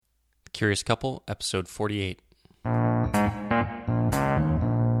Curious Couple, episode 48.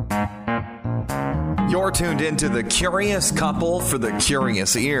 You're tuned into The Curious Couple for the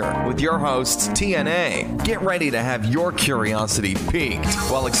Curious Ear with your hosts, TNA. Get ready to have your curiosity piqued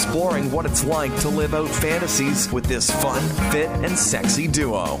while exploring what it's like to live out fantasies with this fun, fit, and sexy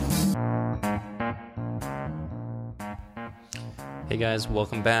duo. Hey guys,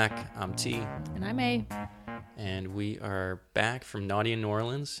 welcome back. I'm T. And I'm A. And we are back from Naughty in New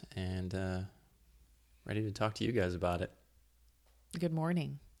Orleans and ready to talk to you guys about it. Good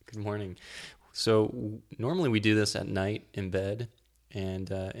morning. Good morning. So normally we do this at night in bed,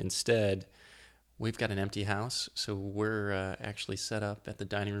 and instead we've got an empty house, so we're actually set up at the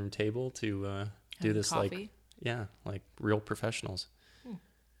dining room table to do this coffee. like real professionals.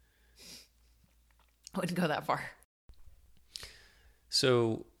 I wouldn't go that far.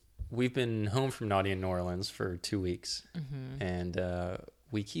 So we've been home from Naughty in New Orleans for 2 weeks, and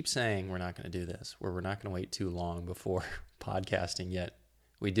we keep saying we're not going to do this, where we're not going to wait too long before podcasting, yet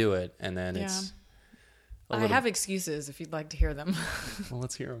we do it, and then it's I have excuses if you'd like to hear them. Well,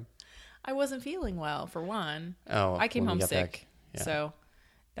 let's hear them. I wasn't feeling well, for one. Oh, I came when home we got sick, back. Yeah. so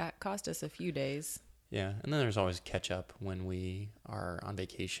that cost us a few days. Yeah, and then there's always catch up when we are on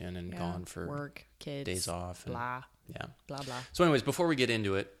vacation and gone for work, kids, days off. And, blah, yeah. blah, blah. So anyways, before we get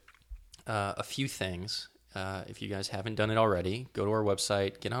into it, a few things. If you guys haven't done it already, go to our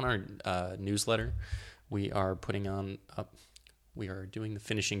website, get on our newsletter. We are we are doing the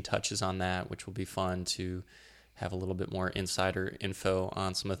finishing touches on that, which will be fun to have a little bit more insider info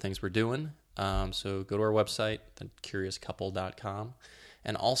on some of the things we're doing. So go to our website, thecuriouscouple.com.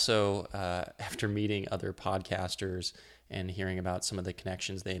 And also, after meeting other podcasters and hearing about some of the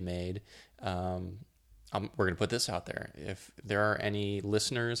connections they made, we're going to put this out there. If there are any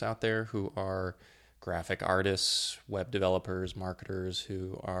listeners out there who are graphic artists, web developers, marketers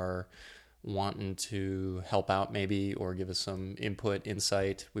who are wanting to help out maybe or give us some input,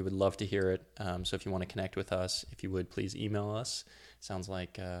 insight, we would love to hear it. So if you want to connect with us, if you would, please email us. Sounds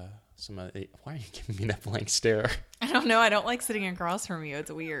like why are you giving me that blank stare? I don't know. I don't like sitting across from you.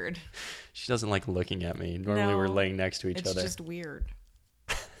 It's weird. She doesn't like looking at me. Normally we're laying next to each other. It's just weird.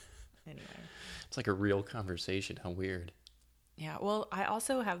 Anyway. It's like a real conversation. How weird. Yeah. Well, I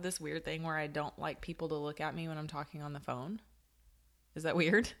also have this weird thing where I don't like people to look at me when I'm talking on the phone. Is that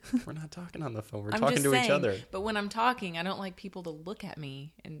weird? We're not talking on the phone. We're I'm talking just to saying, each other. But when I'm talking, I don't like people to look at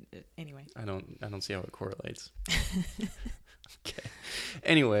me. And anyway, I don't see how it correlates. Okay.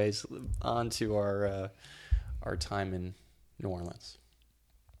 Anyways, on to our time in New Orleans.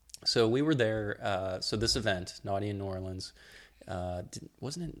 So we were there. So this event, Naughty in New Orleans,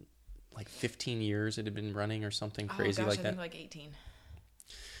 wasn't it like 15 years it had been running or something crazy like that? I think like 18.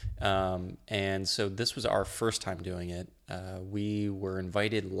 And so this was our first time doing it. We were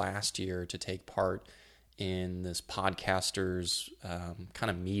invited last year to take part in this podcasters kind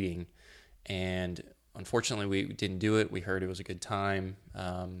of meeting, and unfortunately we didn't do it. We heard it was a good time.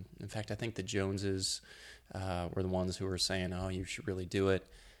 In fact, I think the Joneses were the ones who were saying, "Oh, you should really do it."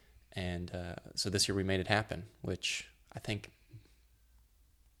 And so this year we made it happen, which I think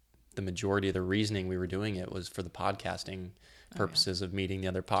the majority of the reasoning we were doing it was for the podcasting purposes of meeting the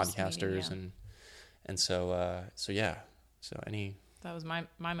other podcasters. And so yeah. That was my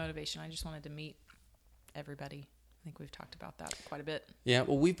motivation. I just wanted to meet everybody. I think we've talked about that quite a bit. Yeah,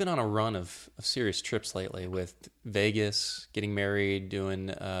 well, we've been on a run of serious trips lately with Vegas, getting married, doing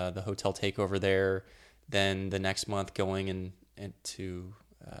the hotel takeover there, then the next month going and to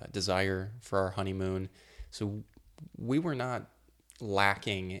Desire for our honeymoon. So we were not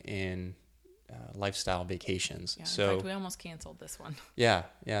lacking in lifestyle vacations. Yeah, so in fact, we almost canceled this one. Yeah,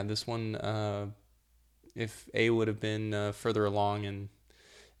 this one, if A would have been further along in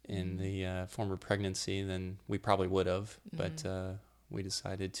the former pregnancy, then we probably would have. But we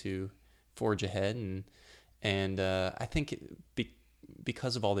decided to forge ahead, and I think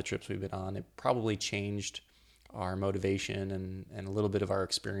because of all the trips we've been on, it probably changed our motivation and a little bit of our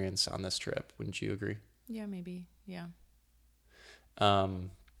experience on this trip. Wouldn't you agree? Yeah, maybe. Yeah.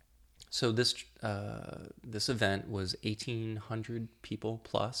 So this event was 1,800 people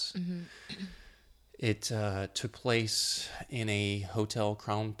plus. It took place in a hotel,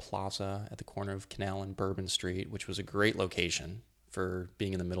 Crown Plaza, at the corner of Canal and Bourbon Street, which was a great location for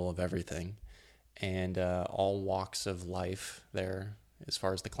being in the middle of everything, and all walks of life there as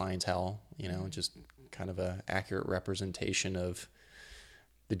far as the clientele. Just kind of a accurate representation of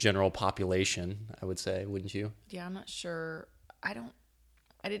the general population, I would say, wouldn't you? Yeah, I'm not sure. I don't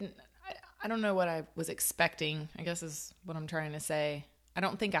know what I was expecting, I guess is what I'm trying to say. I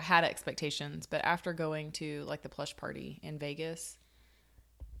don't think I had expectations, but after going to like the plush party in Vegas,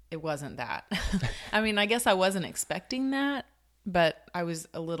 it wasn't that. I mean, I guess I wasn't expecting that, but I was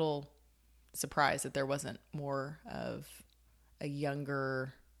a little surprised that there wasn't more of a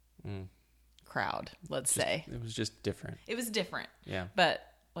younger crowd, let's say. It was just different. It was different. Yeah. But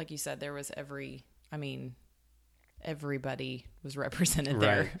like you said, there was everybody was represented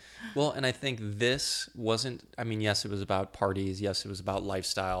there. Right. Well, and I think this wasn't, I mean, yes, it was about parties. Yes, it was about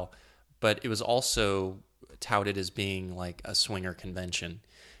lifestyle, but it was also touted as being like a swinger convention.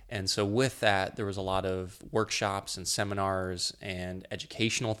 And so with that, there was a lot of workshops and seminars and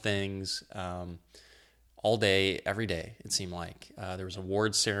educational things all day, every day, it seemed like. There was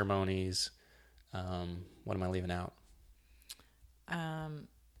award ceremonies. What am I leaving out?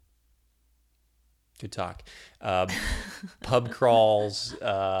 Good talk. Pub crawls,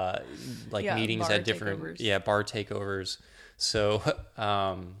 meetings at different bar takeovers. So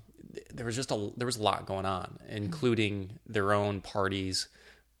there was a lot going on, including their own parties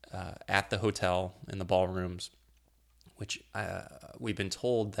at the hotel in the ballrooms, which we've been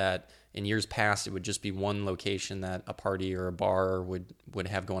told that in years past it would just be one location that a party or a bar would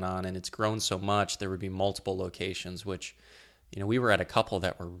have going on, and it's grown so much there would be multiple locations, which, we were at a couple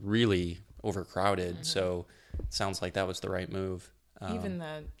that were really overcrowded. So it sounds like that was the right move. Even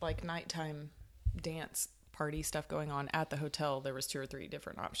the nighttime dance party stuff going on at the hotel, there was 2 or 3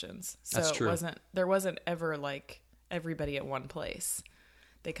 different options. So That's true. There wasn't ever like everybody at one place.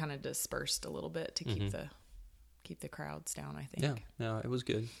 They kind of dispersed a little bit to keep the crowds down, I think. Yeah, no, it was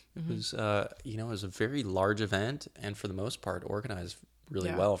good. It was, it was a very large event, and for the most part organized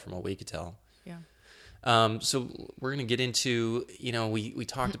really well from what we could tell. Yeah. So we're going to get into, we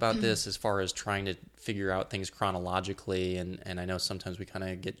talked about this as far as trying to figure out things chronologically. And I know sometimes we kind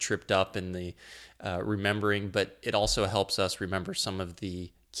of get tripped up in the remembering, but it also helps us remember some of the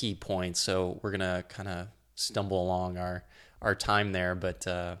key points. So we're going to kind of stumble along our time there. But,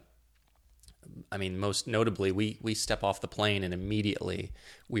 most notably, we step off the plane and immediately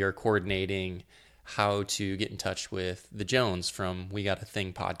we are coordinating how to get in touch with the Jones from We Got a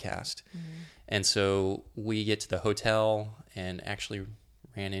Thing podcast. Mm-hmm. And so we get to the hotel and actually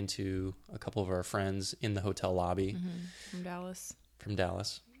ran into a couple of our friends in the hotel lobby. Mm-hmm. From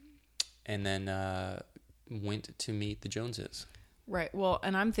Dallas. And then went to meet the Joneses. Right. Well,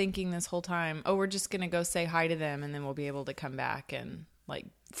 and I'm thinking this whole time, we're just going to go say hi to them and then we'll be able to come back and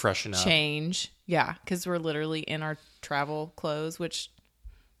freshen up. Change. Yeah. Because we're literally in our travel clothes, which...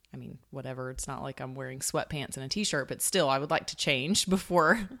 whatever. It's not like I'm wearing sweatpants and a t-shirt, but still I would like to change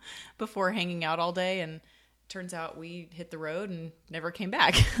before hanging out all day. And it turns out we hit the road and never came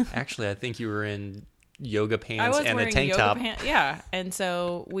back. Actually, I think you were in yoga pants and a tank top. Yeah. And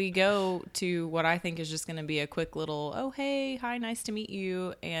so we go to what I think is just going to be a quick little, oh, hey, hi, nice to meet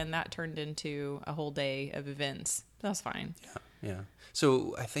you. And that turned into a whole day of events. That's fine. Yeah.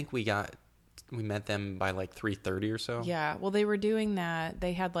 So I think we met them by 3:30 or so. Yeah. Well, they were doing that.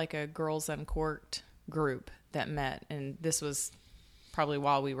 They had a Girls Uncorked group that met. And this was probably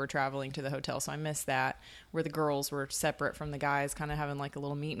while we were traveling to the hotel. So I missed that, where the girls were separate from the guys, kind of having a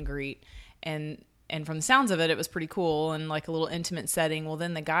little meet and greet. And from the sounds of it, it was pretty cool and a little intimate setting. Well,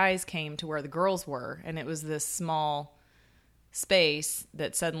 then the guys came to where the girls were. And it was this small space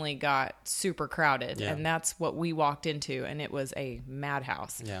that suddenly got super crowded. Yeah. And that's what we walked into. And it was a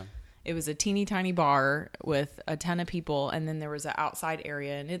madhouse. Yeah. It was a teeny tiny bar with a ton of people, and then there was an outside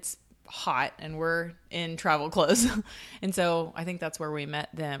area, and it's hot, and we're in travel clothes. And so I think that's where we met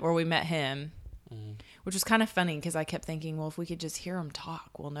them, or we met him, which was kind of funny because I kept thinking, well, if we could just hear them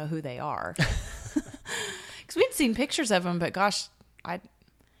talk, we'll know who they are. Because we'd seen pictures of them, but gosh, it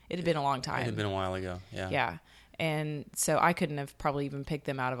had been a long time. It had been a while ago, yeah. Yeah. And so I couldn't have probably even picked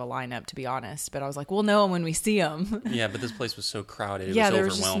them out of a lineup, to be honest. But I was like, we'll know them when we see them. Yeah, but this place was so crowded. It was there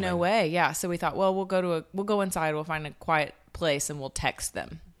was overwhelming. just no way. Yeah, so we thought, well, we'll go inside. We'll find a quiet place and we'll text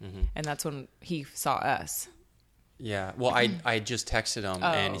them. Mm-hmm. And that's when he saw us. Yeah. Well, I just texted him,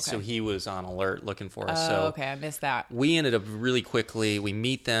 and so he was on alert looking for us. So okay, I missed that. We ended up really quickly. We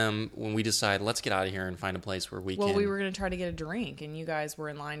meet them when we decide, let's get out of here and find a place where we can. Well, we were going to try to get a drink, and you guys were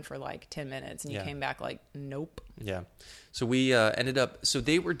in line for 10 minutes, and you came back nope. Yeah. So we ended up. So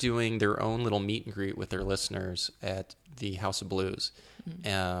they were doing their own little meet and greet with their listeners at the House of Blues,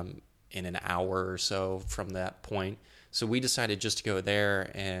 in an hour or so from that point. So we decided just to go there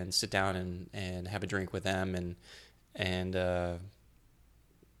and sit down and have a drink with them and I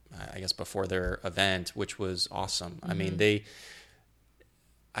guess before their event, which was awesome. Mm-hmm. I mean,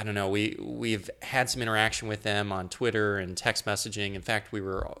 I don't know, we've had some interaction with them on Twitter and text messaging. In fact, we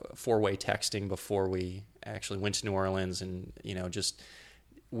were 4-way texting before we actually went to New Orleans, and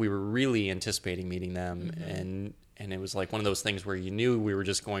we were really anticipating meeting them. Mm-hmm. and it was like one of those things where you knew we were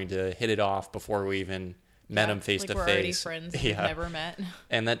just going to hit it off before we even met them face to We're already face. friends we've never met.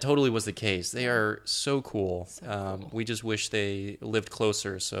 And that totally was the case. They are so cool. Cool. We just wish they lived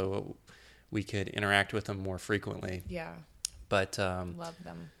closer so we could interact with them more frequently. Yeah. But love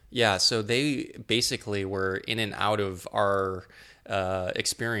them. yeah, so they basically were in and out of our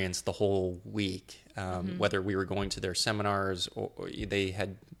experience the whole week, whether we were going to their seminars or they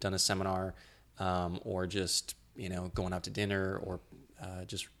had done a seminar, or just, going out to dinner or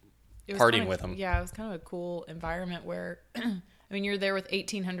just partying with them. Yeah, it was kind of a cool environment where, you're there with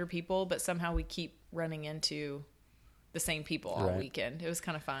 1,800 people, but somehow we keep running into the same people all weekend. It was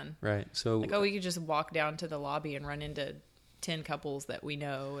kind of fun. Right. So we could just walk down to the lobby and run into 10 couples that we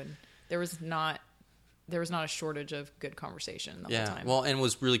know, and there was not a shortage of good conversation the whole time. Well, and what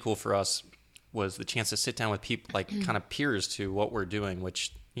was really cool for us was the chance to sit down with people like kind of peers to what we're doing,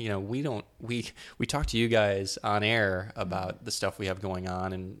 which we talk to you guys on air about the stuff we have going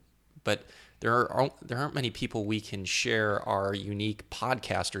on, but there aren't many people we can share our unique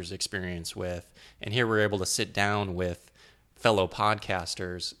podcasters experience with, and here we're able to sit down with fellow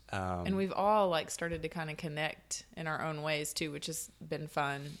podcasters, and we've all started to kind of connect in our own ways too, which has been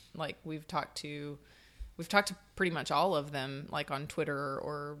fun. We've talked to pretty much all of them, on Twitter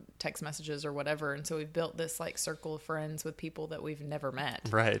or text messages or whatever. And so we've built this circle of friends with people that we've never met.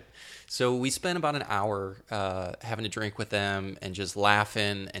 Right. So we spent about an hour having a drink with them and just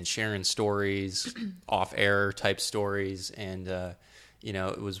laughing and sharing stories, off air type stories. And,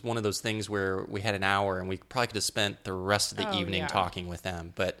 it was one of those things where we had an hour and we probably could have spent the rest of the evening talking with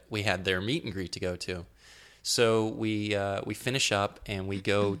them, but we had their meet and greet to go to. So we finish up and we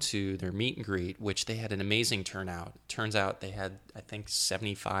go to their meet and greet, which they had an amazing turnout. Turns out they had, I think,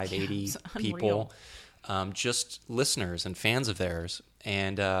 75, 80 people, just listeners and fans of theirs.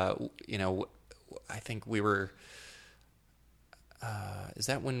 And, I think we were, is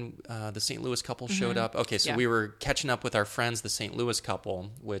that when the St. Louis couple showed up? Okay, so we were catching up with our friends, the St. Louis couple,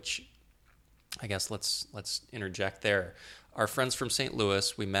 which I guess let's interject there. Our friends from St.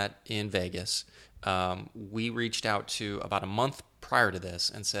 Louis, we met in Vegas. We reached out to about a month prior to this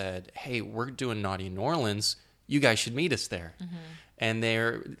and said, hey, we're doing Naughty in New Orleans. You guys should meet us there. Mm-hmm.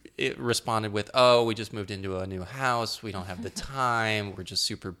 And it responded with, oh, we just moved into a new house. We don't have the time. We're just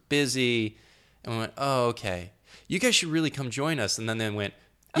super busy. And we went, oh, okay. You guys should really come join us. And then they went,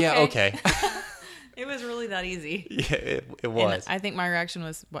 yeah, okay. It was really that easy. Yeah, it was. And I think my reaction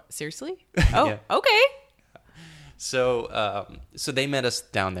was, what, seriously? Oh, okay. So they met us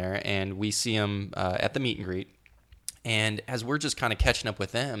down there, and we see them at the meet and greet. And as we're just kind of catching up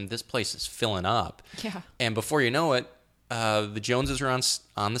with them, this place is filling up. Yeah. And before you know it, the Joneses are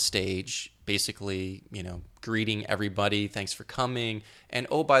on the stage, basically, greeting everybody. Thanks for coming. And,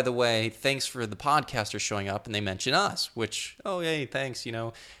 oh, by the way, thanks for the podcasters showing up. And they mention us, which, oh, hey, thanks,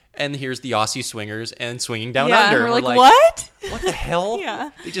 And here's the Aussie Swingers and Swinging Down Under. And we're like, what? What the hell?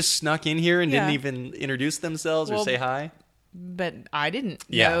 Yeah. They just snuck in here and didn't even introduce themselves or say hi. But I didn't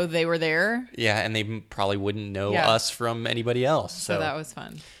know they were there. Yeah, and they probably wouldn't know us from anybody else. So that was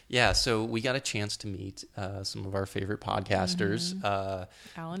fun. Yeah, so we got a chance to meet some of our favorite podcasters.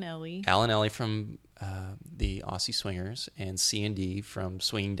 Alan Ellie from the Aussie Swingers and C&D from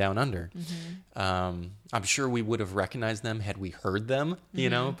Swinging Down Under. Mm-hmm. I'm sure we would have recognized them had we heard them,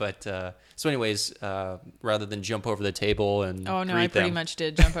 but so anyways, rather than jump over the table and I pretty much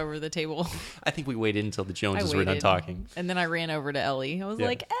did jump over the table. I think we waited until the Joneses were done talking. And then I ran over to Ellie. I was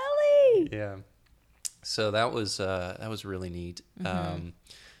like, Ellie! Yeah. So that was really neat. Mm-hmm.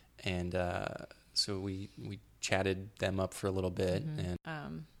 So we chatted them up for a little bit. Mm-hmm.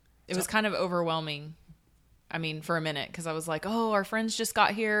 And it was kind of overwhelming, for a minute, because I was like, oh, our friends just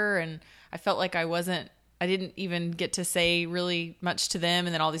got here, and I felt like I didn't even get to say really much to them,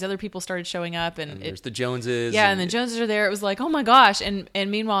 and then all these other people started showing up, and there's the Joneses. Yeah, and the Joneses are there. It was like, oh my gosh, and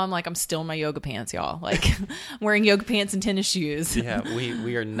meanwhile, I'm still in my yoga pants, y'all. I'm wearing yoga pants and tennis shoes. Yeah,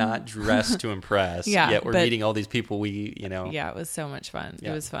 we are not dressed to impress. Yet we're meeting all these people Yeah, it was so much fun.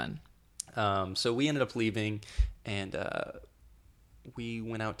 Yeah. It was fun. So we ended up leaving, and we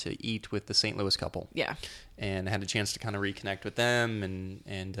went out to eat with the St. Louis couple. Yeah. And had a chance to kind of reconnect with them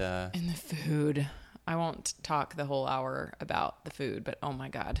and the food. I won't talk the whole hour about the food, but oh my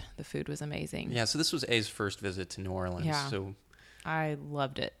God, the food was amazing. Yeah, so this was A's first visit to New Orleans. Yeah. So I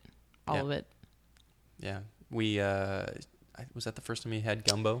loved it. All of it. Yeah. We was that the first time you had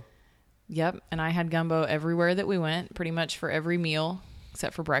gumbo? Yep, and I had gumbo everywhere that we went, pretty much for every meal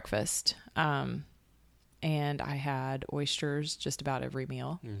except for breakfast. and I had oysters just about every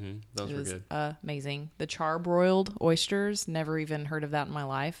meal. Mm-hmm. Those were good. Amazing. The charbroiled oysters, never even heard of that in my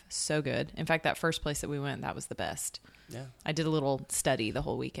life. So good. In fact, that first place that we went, that was the best. Yeah. I did a little study the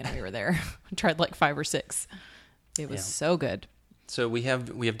whole weekend we were there. I tried like 5 or 6. It was so good. So we have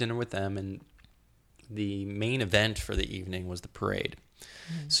dinner with them, and the main event for the evening was the parade.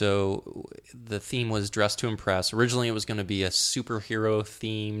 So the theme was Dress to Impress. Originally, it was going to be a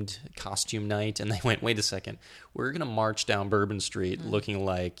superhero-themed costume night, and they went, wait a second, we're going to march down Bourbon Street looking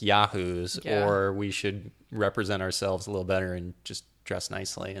like yahoos, or we should represent ourselves a little better and just dress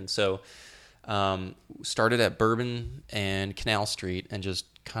nicely. And so started at Bourbon and Canal Street and just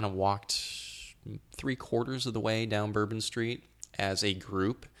kind of walked 3/4 of the way down Bourbon Street as a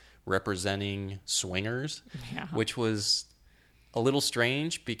group representing swingers, which was a little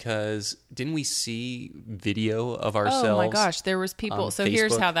strange because didn't we see video of ourselves? Oh my gosh, there was people. So Facebook?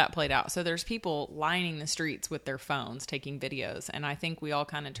 Here's how that played out. So there's people lining the streets with their phones taking videos, and I think we all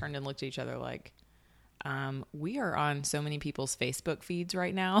kind of turned and looked at each other like, we are on so many people's Facebook feeds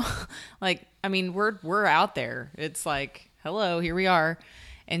right now. Like, I mean, we're out there. It's like, hello, here we are.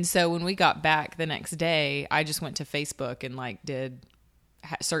 And so when we got back the next day, I just went to Facebook and like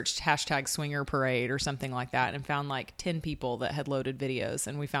searched hashtag swinger parade or something like that and found like 10 people that had loaded videos,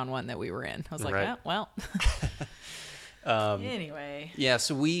 and we found one that we were in. I was like, Right. well. Anyway. Yeah,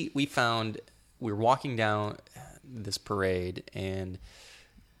 so we were walking down this parade, and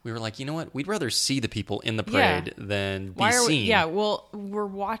we were like, you know what? We'd rather see the people in the parade than be seen. Yeah, well, we're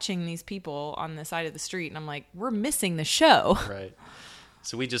watching these people on the side of the street, and I'm like, we're missing the show. Right.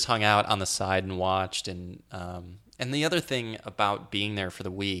 So we just hung out on the side and watched, and the other thing about being there for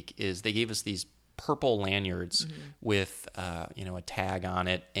the week is they gave us these purple lanyards with a tag on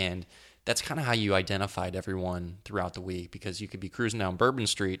it, and that's kind of how you identified everyone throughout the week, because you could be cruising down Bourbon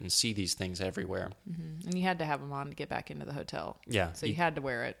Street and see these things everywhere. Mm-hmm. And you had to have them on to get back into the hotel. Yeah. So you had to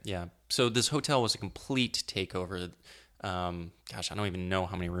wear it. Yeah. So this hotel was a complete takeover. Gosh, I don't even know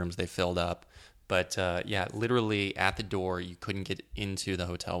how many rooms they filled up. But literally at the door, you couldn't get into the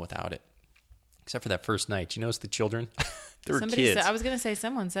hotel without it. Except for that first night. You notice the children? There were kids. I was going to say,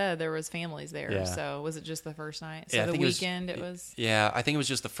 someone said there was families there. Yeah. So was it just the first night? So yeah, the weekend it was? Yeah, I think it was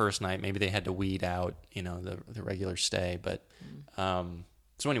just the first night. Maybe they had to weed out, the regular stay. But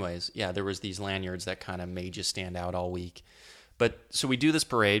so anyways, yeah, there was these lanyards that kind of made you stand out all week. But so we do this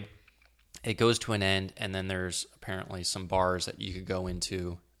parade. It goes to an end, and then there's apparently some bars that you could go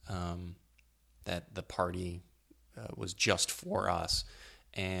into that the party was just for us.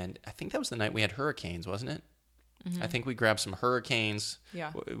 And I think that was the night we had hurricanes, wasn't it? Mm-hmm. I think we grabbed some hurricanes.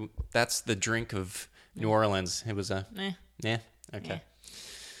 Yeah. That's the drink of New Orleans. It was okay. Eh.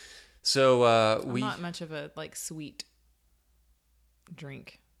 So I'm not much of a sweet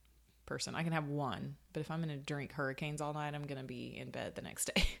drink person. I can have one, but if I'm going to drink hurricanes all night, I'm going to be in bed the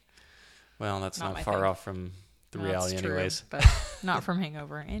next day. Well, that's not my far thing. off from the reality anyways. But not from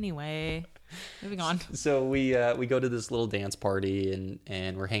hangover. Anyway, moving on. So we go to this little dance party,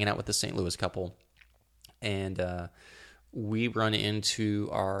 and we're hanging out with the St. Louis couple. And we run into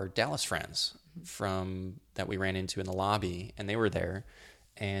our Dallas friends that we ran into in the lobby, and they were there.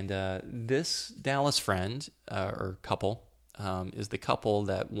 And this Dallas friend or couple is the couple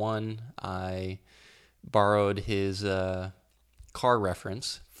that I borrowed his car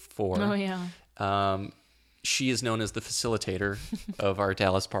reference for. Oh, yeah. She is known as the facilitator of our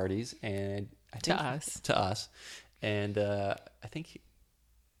Dallas parties, and to us. And I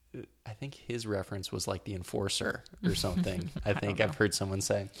think his reference was like the enforcer or something. I think I've heard someone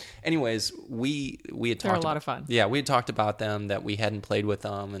say. Anyways, we had talked. They're a lot of fun. Yeah, we had talked about them, that we hadn't played with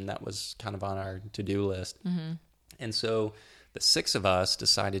them, and that was kind of on our to-do list. Mm-hmm. And so the 6 of us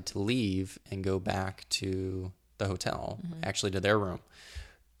decided to leave and go back to the hotel, actually to their room,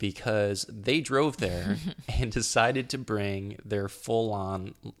 because they drove there and decided to bring their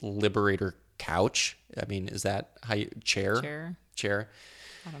full-on Liberator couch. I mean, is that how you... Chair?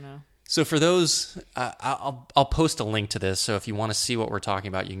 I don't know. So for those, I'll post a link to this. So if you want to see what we're talking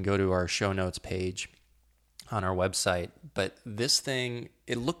about, you can go to our show notes page on our website. But this thing,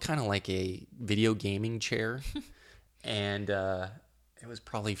 it looked kind of like a video gaming chair. And it was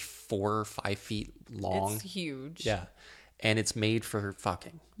probably 4 or 5 feet long. It's huge. Yeah. And it's made for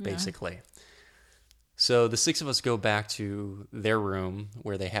fucking, basically. Yeah. So the 6 of us go back to their room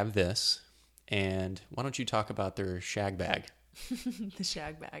where they have this. And why don't you talk about their shag bag? The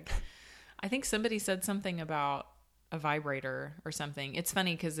shag bag. I think somebody said something about a vibrator or something. It's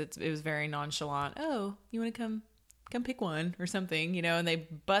funny because it was very nonchalant. Oh, you want to come pick one or something, and they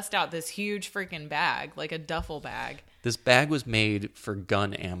bust out this huge freaking bag, like a duffel bag. This bag was made for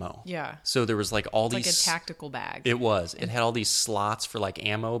gun ammo. Yeah. So there was like all It's these... like a tactical bag. It was. It had all these slots for like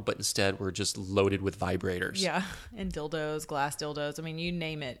ammo, but instead were just loaded with vibrators. Yeah. And dildos, glass dildos. I mean, you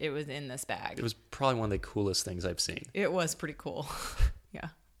name it, it was in this bag. It was probably one of the coolest things I've seen. It was pretty cool. Yeah.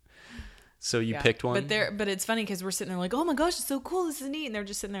 So you picked one? But it's funny because we're sitting there like, oh my gosh, it's so cool. This is neat. And they're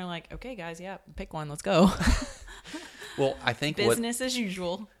just sitting there like, okay, guys, yeah, pick one. Let's go. Well, I think Business as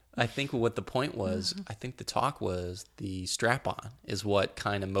usual. I think what the point was, I think the talk was the strap-on is what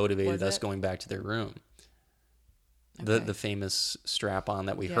kind of motivated us going back to their room. Okay. The famous strap-on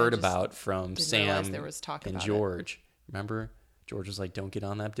that we heard about from Sam there was talk and about George. Remember? George was like, don't get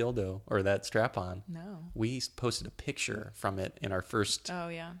on that dildo or that strap-on. No. We posted a picture from it in our first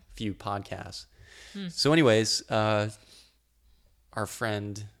few podcasts. So anyways, our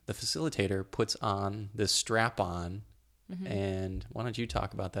friend, the facilitator, puts on this strap-on. And why don't you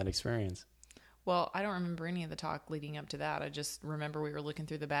talk about that experience? Well, I don't remember any of the talk leading up to that. I just remember we were looking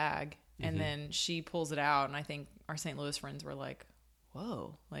through the bag and then she pulls it out. And I think our St. Louis friends were like,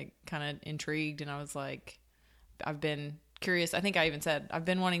 whoa, like kind of intrigued. And I was like, I've been curious. I think I even said, I've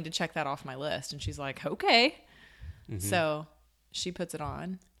been wanting to check that off my list. And she's like, okay. So she puts it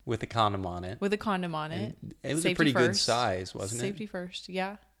on. With a condom on it. With a condom on it. It was Safety a pretty good first. size, wasn't it? Safety first.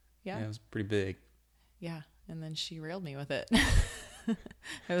 Yeah. Yeah, it was pretty big. Yeah. And then she railed me with it.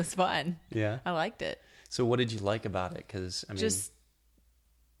 It was fun. Yeah. I liked it. So what did you like about it? Because, I mean... Just,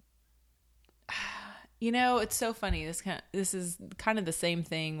 you know, it's so funny. This is kind of the same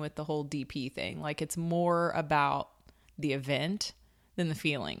thing with the whole DP thing. Like, it's more about the event than the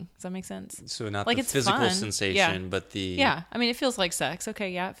feeling. Does that make sense? So not like, the it's physical fun. sensation, but the... Yeah. I mean, it feels like sex.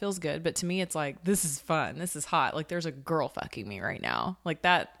 Okay, yeah, it feels good. But to me, it's like, this is fun. This is hot. Like, there's a girl fucking me right now. Like,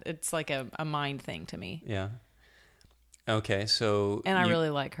 that, it's like a mind thing to me. Yeah. Okay, so... And I really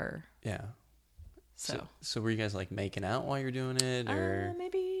like her. Yeah. So were you guys, like, making out while you're doing it, or...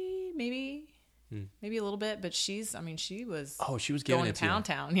 Maybe a little bit, but she was... Oh, she was getting going it to you.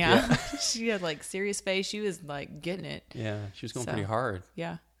 town. Yeah. She had, like, serious face. She was, like, getting it. Yeah, she was going pretty hard.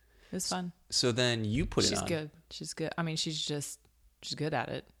 Yeah. It was fun. So then you put it on. She's good. I mean, she's good at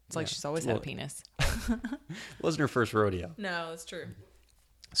it. It's like she's always had a penis. Wasn't her first rodeo. No, it's true.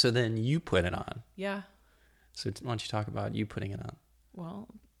 So then you put it on. Yeah. So why don't you talk about you putting it on? Well,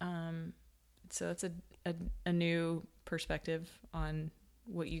 so it's a new perspective on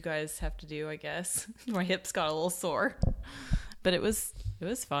what you guys have to do, I guess. My hips got a little sore, but it was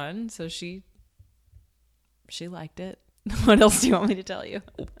fun. So she liked it. What else do you want me to tell you?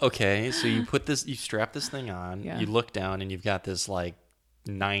 Okay, so you strap this thing on. Yeah. You look down and you've got this like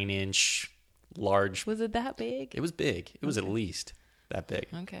 9-inch large. Was it that big? It was big. It was at least that big.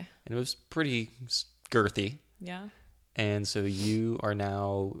 Okay. And it was pretty girthy. Yeah. And so you are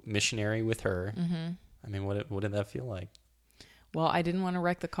now missionary with her. Mm-hmm. I mean, what did that feel like? Well, I didn't want to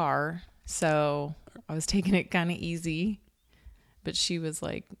wreck the car, so I was taking it kind of easy. But she was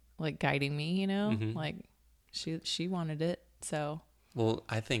like guiding me, you know, like she wanted it. So. Well,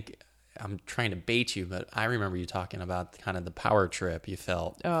 I think I'm trying to bait you, but I remember you talking about kind of the power trip you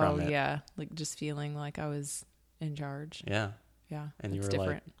felt from it. Oh yeah, like just feeling like I was in charge. Yeah. Yeah. And you were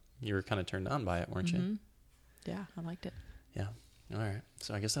different. you were kind of turned on by it, weren't you? Yeah, I liked it. Yeah. All right.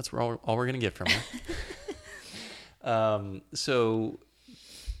 So I guess that's all we're going to get from her. So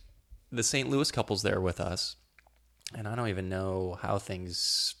the St. Louis couple's there with us, and I don't even know how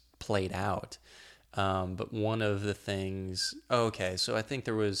things played out. But one of the things, so I think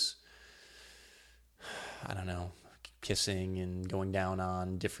there was, I don't know, kissing and going down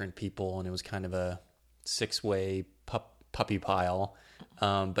on different people, and it was kind of a 6-way puppy pile.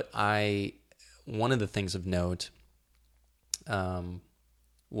 But one of the things of note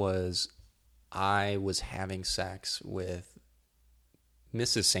was I was having sex with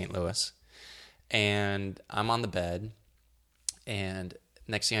Mrs. St. Louis, and I'm on the bed, and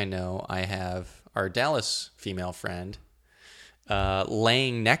next thing I know, I have our Dallas female friend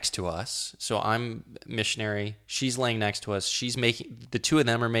laying next to us. So I'm missionary. She's laying next to us. The two of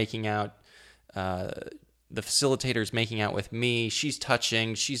them are making out. The facilitator's making out with me. She's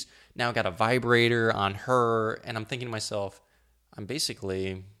touching. She's now got a vibrator on her. And I'm thinking to myself, I'm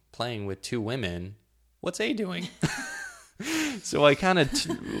basically playing with two women. What's A doing? So I kind of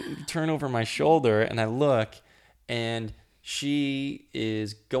turn over my shoulder and I look, and she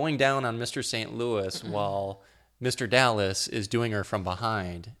is going down on Mr. St. Louis while Mr. Dallas is doing her from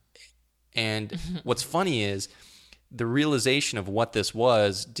behind. And what's funny is the realization of what this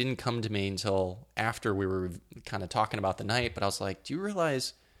was didn't come to me until after we were kind of talking about the night. But I was like, do you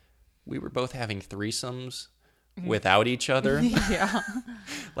realize we were both having threesomes without each other? Yeah.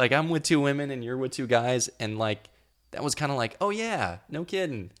 Like, I'm with two women and you're with two guys, and like that was kind of like, oh yeah, no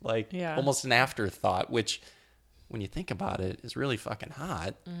kidding. Like almost an afterthought, which when you think about it is really fucking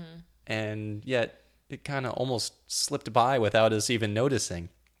hot. And yet it kind of almost slipped by without us even noticing.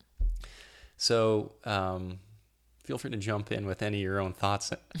 So feel free to jump in with any of your own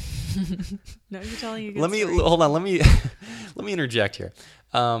thoughts. No, you're telling a good Let me story. hold on. Let me interject here.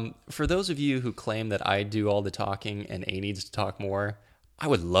 For those of you who claim that I do all the talking and A needs to talk more, I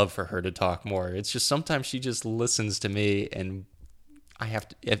would love for her to talk more. It's just sometimes she just listens to me, and I have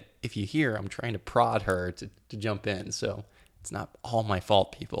to. If you hear, I'm trying to prod her to jump in. So it's not all my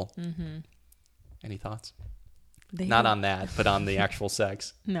fault, people. Any thoughts? Not on that, but on the actual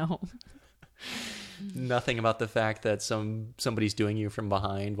sex. No. Nothing about the fact that somebody's doing you from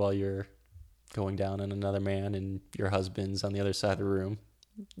behind while you're going down on another man and your husband's on the other side of the room.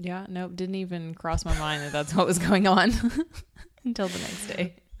 Yeah, nope, didn't even cross my mind that that's what was going on until the next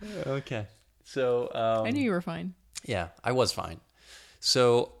day. Okay. So I knew you were fine. Yeah, I was fine.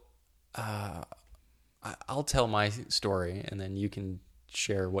 So I'll tell my story, and then you can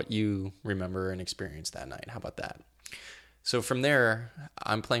share what you remember and experienced that night. How about that? So from there,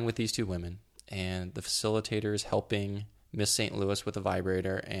 I'm playing with these two women, and the facilitator is helping Miss St. Louis with a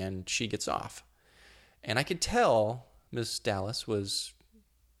vibrator, and she gets off. And I could tell Miss Dallas was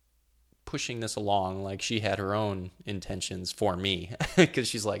pushing this along like she had her own intentions for me, because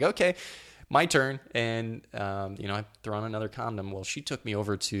she's like, okay, my turn. And, I throw on another condom. Well, she took me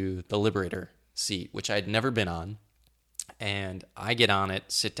over to the Liberator seat, which I'd never been on. And I get on it,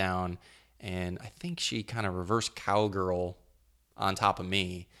 sit down, and I think she kind of reverse cowgirl on top of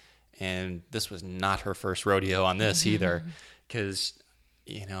me. And this was not her first rodeo on this either. Because,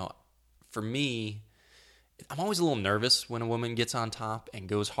 for me, I'm always a little nervous when a woman gets on top and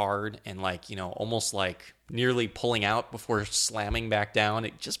goes hard and almost like nearly pulling out before slamming back down.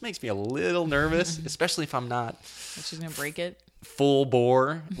 It just makes me a little nervous, especially if I'm not She's going to break it. full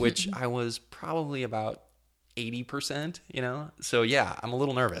bore, which I was probably about 80%, So yeah, I'm a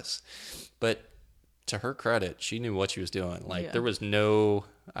little nervous. But to her credit, she knew what she was doing. There was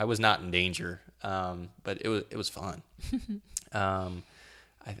I was not in danger. But it was fun.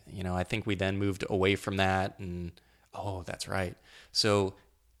 I think we then moved away from that, and that's right. So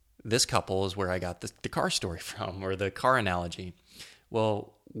this couple is where I got the car story from, or the car analogy.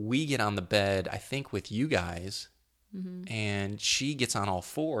 Well, we get on the bed, I think with you guys, and she gets on all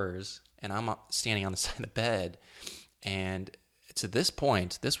fours, and I'm standing on the side of the bed. And to this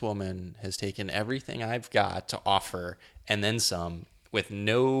point, this woman has taken everything I've got to offer and then some with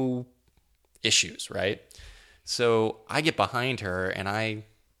no issues, right? So I get behind her and I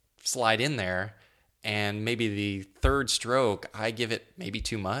slide in there, and maybe the third stroke, I give it maybe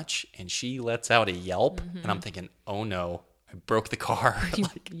too much, and she lets out a yelp, and I'm thinking, oh no, I broke the car.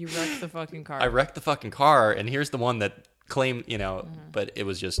 You wrecked the fucking car. I wrecked the fucking car, and here's the one that claimed, but it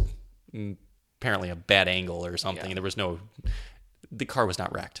was just apparently a bad angle or something. Yeah. There was the car was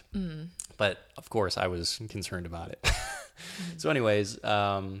not wrecked. But of course I was concerned about it. So anyways,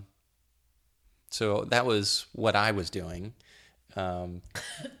 so that was what I was doing.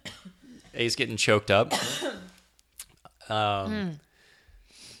 A's getting choked up.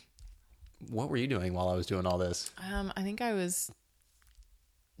 What were you doing while I was doing all this? I think I was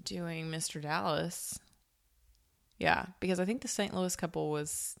doing Mr. Dallas. Yeah, because I think the St. Louis couple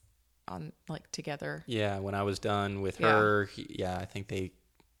was on together. Yeah, when I was done with her, I think they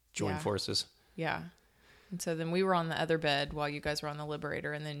joined forces. Yeah. And so then we were on the other bed while you guys were on the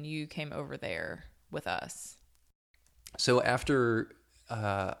Liberator, and then you came over there with us. So after,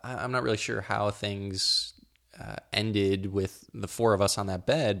 I'm not really sure how things ended with the four of us on that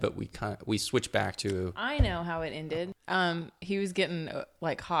bed, but we switched back to. I know how it ended. He was getting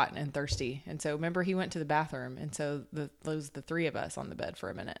hot and thirsty, and so remember he went to the bathroom, and so those the three of us on the bed for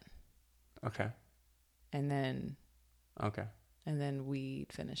a minute. Okay. And then. Okay. And then we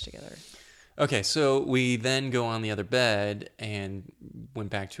finished together. Okay, so we then go on the other bed and went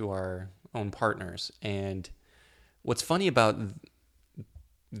back to our own partners. And what's funny about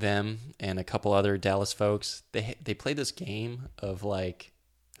them and a couple other Dallas folks, they play this game of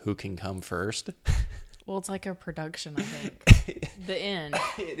who can come first. Well, it's like a production, I think. The end.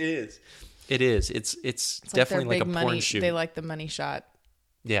 It is. It's definitely like a porn shoot. They like the money shot.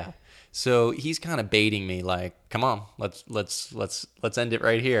 Yeah. So he's kind of baiting me, come on, let's end it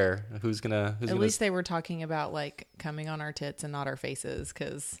right here. At least they were talking about coming on our tits and not our faces,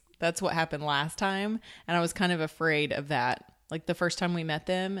 because that's what happened last time, and I was kind of afraid of that. The first time we met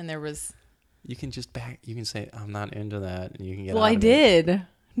them, and there was. You can say I'm not into that, and you can get. Well, out I of did. It.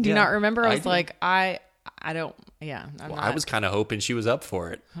 Do you not remember? I was I don't. Yeah. I was kind of hoping she was up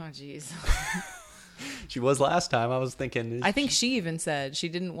for it. Oh, jeez. She was last time. I was thinking. I think she even said she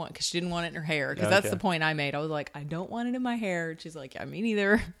didn't want it in her hair. Because that's the point I made. I was like, I don't want it in my hair. She's like, yeah, me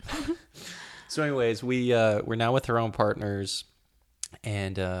neither. So anyways, we're now with our own partners.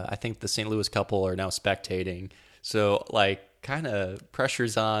 And I think the St. Louis couple are now spectating. So, like, kind of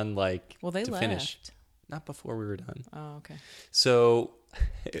pressure's on, like, they to left. finish. Not before we were done. Oh, okay. So,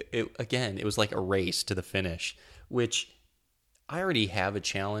 it was like a race to the finish, which I already have a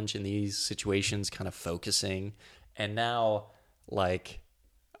challenge in these situations, kind of focusing. And now, like,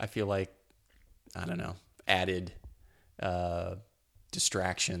 I feel like, I don't know, added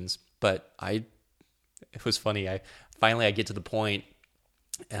distractions. But it was funny. I get to the point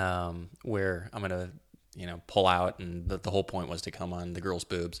where I'm going to, pull out, and the whole point was to come on the girl's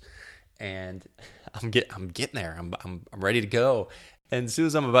boobs. And I'm getting there. I'm ready to go. And as soon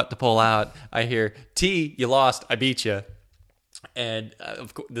as I'm about to pull out, I hear, T, you lost. I beat you. And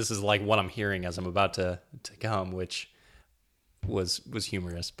of course, this is like what I'm hearing as I'm about to come, which was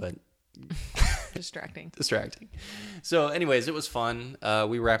humorous, but distracting. So anyways, it was fun.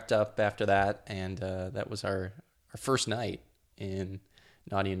 We wrapped up after that, and that was our first night in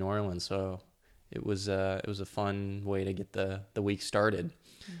Naughty in New Orleans. So it was a fun way to get the week started.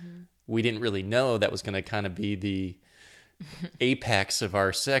 Mm-hmm. We didn't really know that was going to kind of be the apex of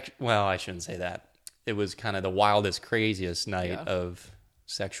our well, I shouldn't say that. It was kind of the wildest, craziest night of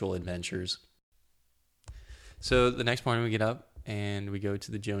sexual adventures. So the next morning we get up and we go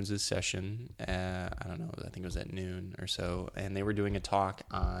to the Joneses session. I don't know, I think it was at noon or so. And they were doing a talk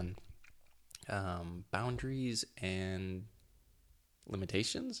on boundaries and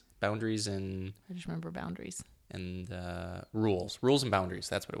limitations. Boundaries and... I just remember boundaries. And rules and boundaries.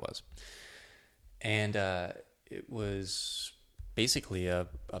 That's what it was. And it was basically a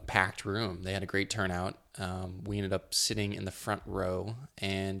packed room. They had a great turnout. We ended up sitting in the front row,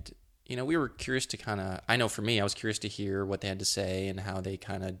 and we were curious to I know for me, I was curious to hear what they had to say and how they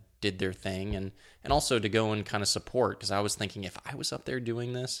kind of did their thing, and also to go and kind of support, because I was thinking if I was up there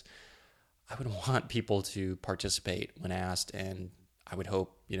doing this, I would want people to participate when asked, and I would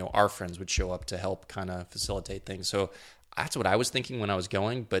hope, our friends would show up to help kind of facilitate things. So that's what I was thinking when I was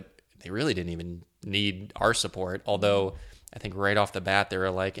going, but they really didn't even need our support. Although I think right off the bat, they were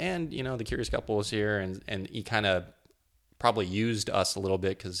like, and, the Curious Couple is here. And he kind of probably used us a little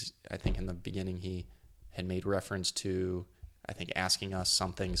bit, because I think in the beginning he had made reference to, I think, asking us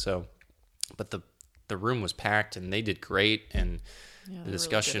something. So, but the room was packed and they did great. And the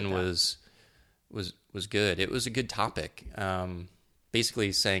discussion really was good. It was a good topic.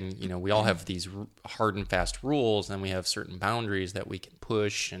 Basically saying, we all have these hard and fast rules, and we have certain boundaries that we can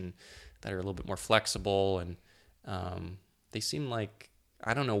push and that are a little bit more flexible. And they seem like,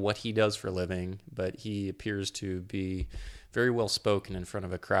 I don't know what he does for a living, but he appears to be very well spoken in front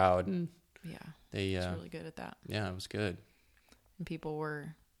of a crowd. And he's really good at that. Yeah, it was good. And people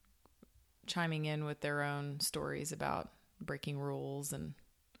were chiming in with their own stories about breaking rules, and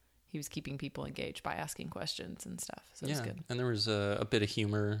he was keeping people engaged by asking questions and stuff. So it was good. And there was a bit of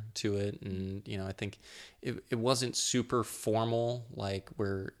humor to it. And, I think it wasn't super formal, like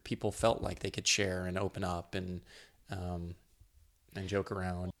where people felt like they could share and open up and joke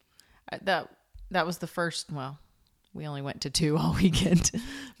around. That was the first, well, we only went to 2 all weekend,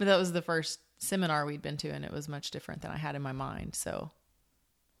 but that was the first seminar we'd been to, and it was much different than I had in my mind. So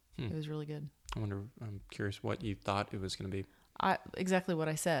it was really good. I'm curious what you thought it was going to be. Exactly what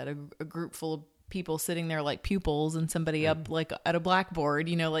I said, a group full of people sitting there like pupils, and somebody up like at a blackboard,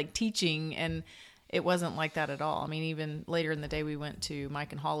 like teaching. And it wasn't like that at all. I mean, even later in the day, we went to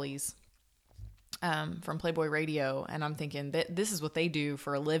Mike and Holly's from Playboy Radio, and I'm thinking that this is what they do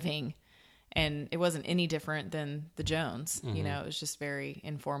for a living. And it wasn't any different than the Jones. Mm-hmm. It was just very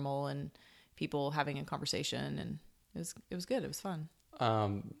informal and people having a conversation, and it was good. It was fun.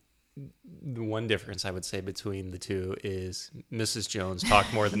 The one difference I would say between the two is Mrs. Jones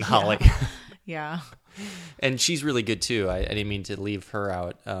talked more than Holly. Yeah. And she's really good too. I didn't mean to leave her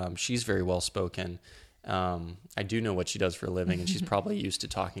out. She's very well spoken. I do know what she does for a living, and she's probably used to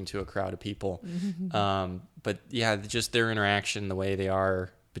talking to a crowd of people. But yeah, just their interaction, the way they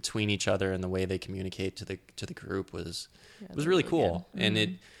are between each other and the way they communicate to the group was really cool.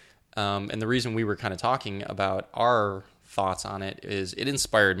 Mm-hmm. And the reason we were kind of talking about our thoughts on it is it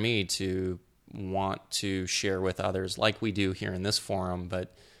inspired me to want to share with others like we do here in this forum,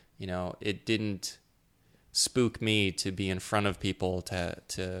 but it didn't spook me to be in front of people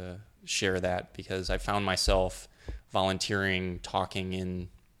to share that, because I found myself volunteering, talking in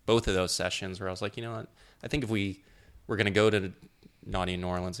both of those sessions where I was like, what, I think if we were going to go to Naughty in New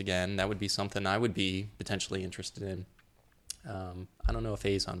Orleans again, that would be something I would be potentially interested in. I don't know if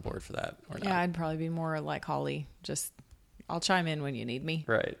A's on board for that or not. Yeah, I'd probably be more like Holly. Just, I'll chime in when you need me.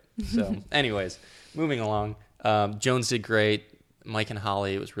 Right. So, anyways, moving along. Jones did great. Mike and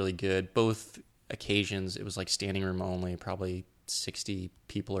Holly, it was really good. Both occasions, it was like standing room only, probably 60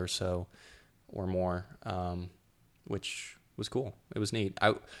 people or so or more, which was cool. It was neat.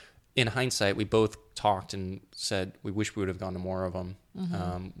 In hindsight, we both talked and said we wish we would have gone to more of them.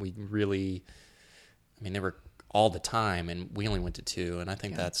 We really, they were all the time, and we only went to 2, and I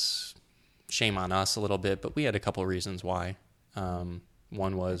think that's shame on us a little bit, but we had a couple of reasons why.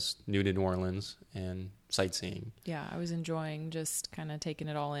 One was new to New Orleans and sightseeing. Yeah, I was enjoying just kind of taking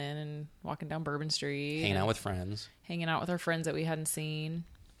it all in and walking down Bourbon Street. Hanging out with friends. Hanging out with our friends that we hadn't seen.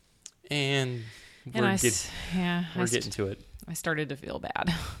 And we're getting to it. I started to feel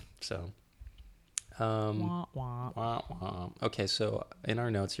bad. So, wah, wah. wah, wah. Okay, so in our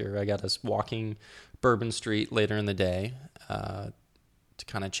notes here, I got us walking Bourbon Street later in the day to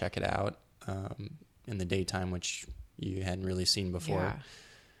kind of check it out in the daytime, which you hadn't really seen before.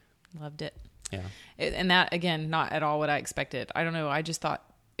 Yeah. Loved it. Yeah. And that, again, not at all what I expected. I don't know. I just thought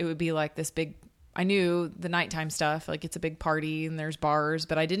it would be like this big, I knew the nighttime stuff, like it's a big party and there's bars,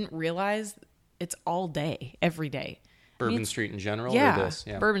 but I didn't realize it's all day, every day. Bourbon Street in general? Yeah, or this?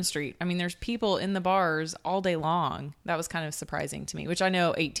 Yeah, Bourbon Street. There's people in the bars all day long. That was kind of surprising to me, which I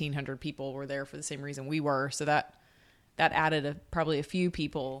know 1,800 people were there for the same reason we were. So that added probably a few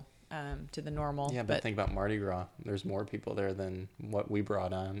people to the normal. Yeah, but think about Mardi Gras. There's more people there than what we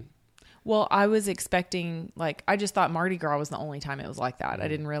brought on. Well, I was expecting, I just thought Mardi Gras was the only time it was like that. I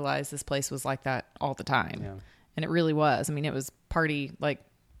didn't realize this place was like that all the time. Yeah. And it really was. It was party,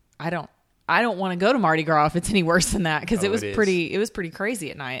 I don't want to go to Mardi Gras if it's any worse than that, because it was pretty crazy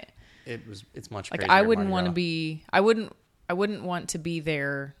at night. It's much crazier. I wouldn't want to be, I wouldn't want to be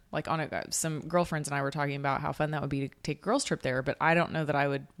there, some girlfriends and I were talking about how fun that would be to take a girls trip there, but I don't know that I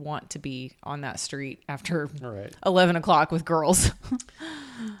would want to be on that street after 11 o'clock with girls.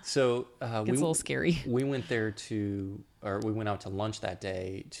 So it's a little scary. We went there we went out to lunch that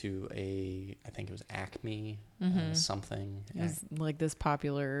day to I think it was Acme, something. It was like this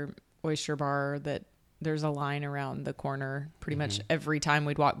popular oyster bar that there's a line around the corner pretty much every time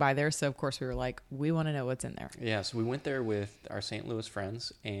we'd walk by there. So of course we were like, we want to know what's in there. Yeah. So we went there with our St. Louis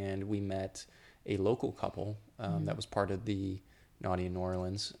friends, and we met a local couple that was part of the Naughty in New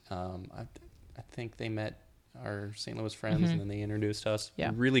Orleans. I think they met our St. Louis friends and then they introduced us.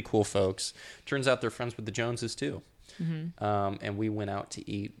 Yeah. Really cool folks. Turns out they're friends with the Joneses too. And we went out to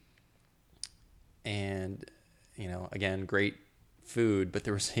eat, and, again, great food, but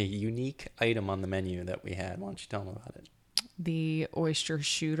there was a unique item on the menu that we had. Why don't you tell them about it? The oyster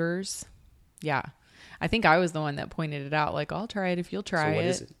shooters. Yeah. I think I was the one that pointed it out, I'll try it if you'll try it. What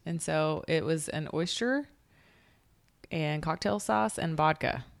is it? And so it was an oyster and cocktail sauce and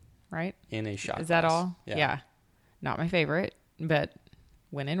vodka, right? In a shot Is that glass. all? Yeah. Not my favorite, but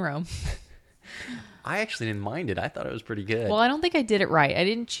when in Rome. I actually didn't mind it. I thought it was pretty good. Well, I don't think I did it right. I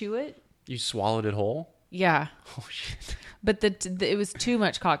didn't chew it. You swallowed it whole? Yeah. Oh, shit. But it was too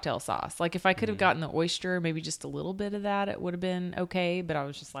much cocktail sauce. If I could have gotten the oyster, maybe just a little bit of that, it would have been okay. But I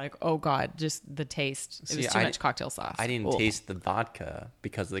was just like, oh God, just the taste. It was too much cocktail sauce. I didn't taste the vodka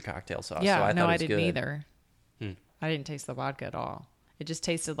because of the cocktail sauce. Yeah, so I thought I it was didn't good. either. I didn't taste the vodka at all. It just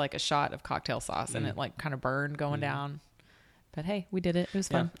tasted like a shot of cocktail sauce, and it kind of burned going down. But hey, we did it. It was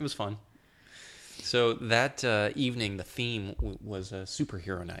fun. Yeah, it was fun. So that evening, the theme was a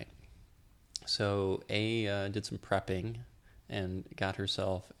superhero night. So A did some prepping and got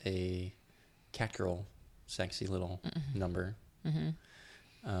herself a Catgirl sexy little number.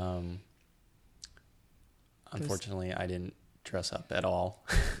 Unfortunately, I didn't dress up at all.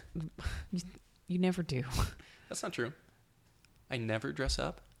 You never do. That's not true. I never dress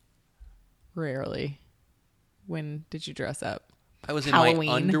up. Rarely. When did you dress up? I was in Halloween.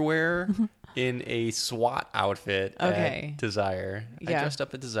 my underwear in a SWAT outfit at Desire. Yeah. I dressed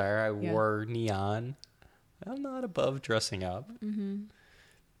up at Desire. I wore neon. I'm not above dressing up.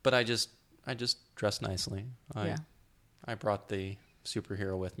 But I just dressed nicely. I brought the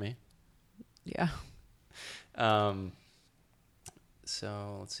superhero with me. Yeah.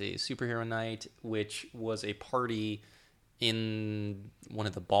 So let's see. Superhero night, which was a party in one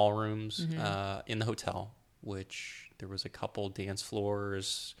of the ballrooms in the hotel, which there was a couple dance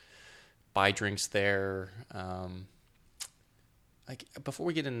floors, buy drinks there. Before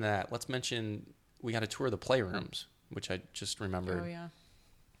we get into that, let's mention we got a tour of the playrooms, which I just remembered. Oh, yeah.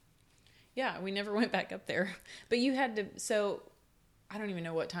 Yeah, we never went back up there. But you had to, so I don't even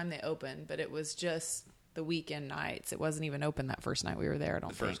know what time they opened, but it was just the weekend nights. It wasn't even open that first night we were there, I don't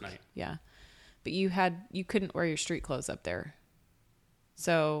think. The first night. Yeah. but you couldn't wear your street clothes up there.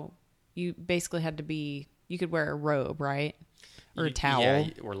 So you basically had to you could wear a robe, right? Or a towel. Yeah,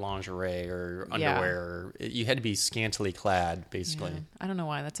 or lingerie or underwear. Yeah. You had to be scantily clad, basically. Yeah. I don't know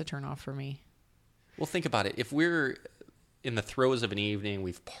why that's a turnoff for me. Well, think about it. If we're in the throes of an evening,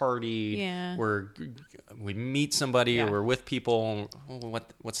 we've partied, we meet somebody, or we're with people,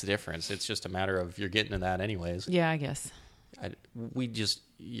 what's the difference? It's just a matter of you're getting to that anyways. Yeah, I guess.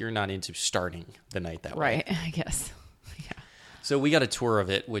 You're not into starting the night that way. Right, I guess. Yeah. So we got a tour of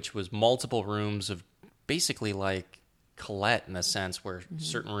it, which was multiple rooms of basically like Colette in a sense, where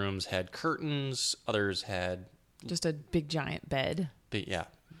certain rooms had curtains, others had... just a big giant bed.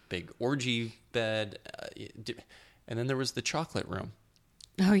 Big orgy bed. And then there was the chocolate room.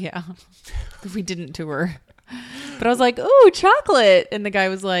 Oh, yeah. We didn't tour. But I was like, ooh, chocolate. And the guy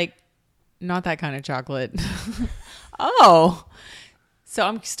was like, not that kind of chocolate. Oh. So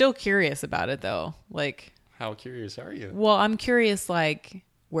I'm still curious about it, though. Like, how curious are you? Well, I'm curious, like,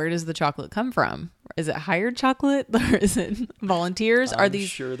 where does the chocolate come from? Is it hired chocolate or is it volunteers? I'm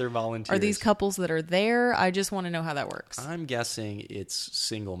sure they're volunteers. Are these couples that are there? I just want to know how that works. I'm guessing it's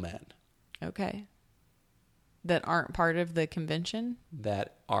single men. Okay. That aren't part of the convention?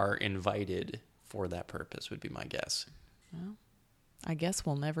 That are invited for that purpose would be my guess. Well, I guess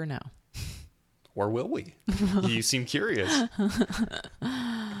we'll never know. Or will we? You seem curious.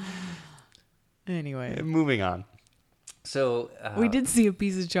 Anyway. Moving on. So we did see a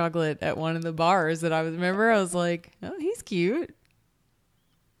piece of chocolate at one of the bars that I was like, oh, he's cute.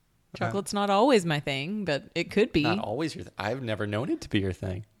 Chocolate's not always my thing, but it could be. Not always your thing. I've never known it to be your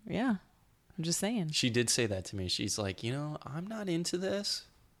thing. Yeah. I'm just saying. She did say that to me. She's like, I'm not into this,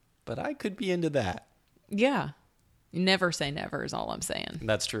 but I could be into that. Yeah. Never say never is all I'm saying.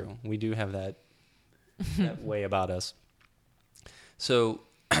 That's true. We do have that way about us. So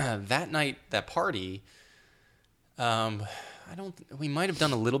that night, that party, we might have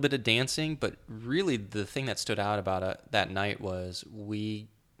done a little bit of dancing, but really the thing that stood out about that night was we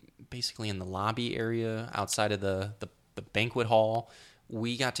basically in the lobby area outside of the banquet hall,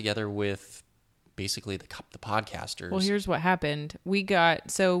 we got together with basically the podcasters. Well, here's what happened.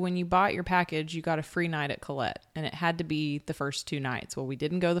 So when you bought your package, you got a free night at Colette, and it had to be the first 2 nights. Well, we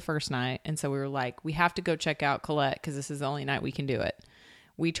didn't go the first night, and so we were like, we have to go check out Colette because this is the only night we can do it.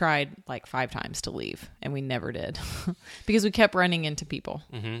 We tried like 5 times to leave, and we never did because we kept running into people.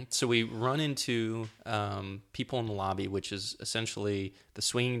 Mm-hmm. So we run into people in the lobby, which is essentially the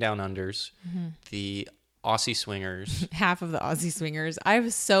Swinging Downunders, the Aussie Swingers. Half of the Aussie Swingers. I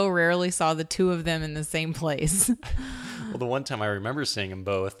so rarely saw the 2 of them in the same place. Well, the one time I remember seeing them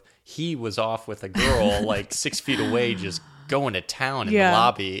both, he was off with a girl like 6 feet away just going to town in the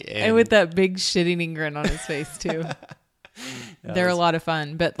lobby. And with that big shit-eating grin on his face, too. They're a lot of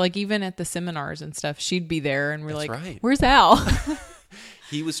fun. But like even at the seminars and stuff, she'd be there and we're like, right. Where's Al?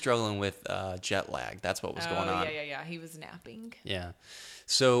 He was struggling with jet lag. That's what was going on. Yeah. He was napping. Yeah.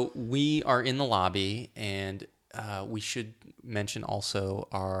 So we are in the lobby, and we should mention also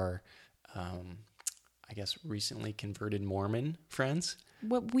our, I guess, recently converted Mormon friends.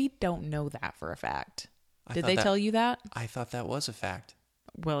 Well, we don't know that for a fact. Did they tell you that? I thought that was a fact.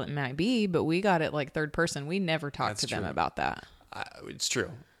 Well, it might be, but we got it like third person. We never talked to them about that. It's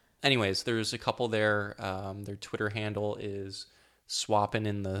true. Anyways, there's a couple there. Their Twitter handle is Swapping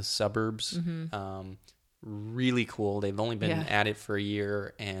in the Suburbs. Mm-hmm. Really cool. They've only been at it for a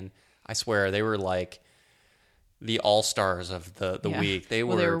year, and I swear they were like the all-stars of the week. They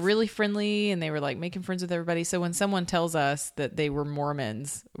were really friendly, and they were like making friends with everybody. So when someone tells us that they were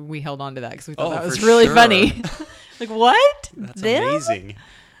Mormons, we held on to that because we thought that was really funny. Like, what? That's amazing.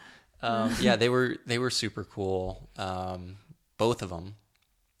 Yeah, they were super cool. Both of them.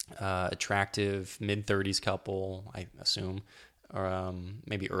 Attractive mid-30s couple, I assume, or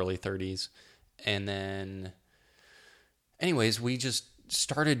maybe early 30s. And then, anyways, we just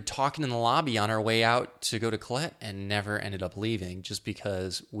started talking in the lobby on our way out to go to Colette and never ended up leaving just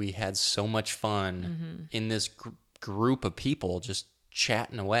because we had so much fun in this group of people just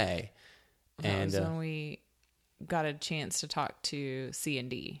chatting away. And when we got a chance to talk to C and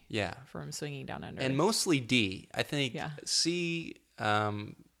D from Swinging Downunder. And mostly D. I think C,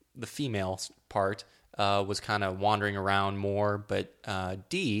 the female part, was kind of wandering around more, but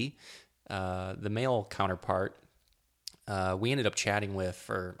D... the male counterpart, we ended up chatting with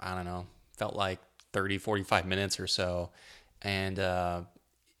for, I don't know, felt like 30, 45 minutes or so. And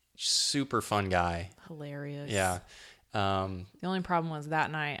super fun guy. Hilarious. Yeah. The only problem was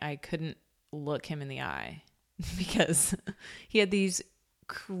that night I couldn't look him in the eye because he had these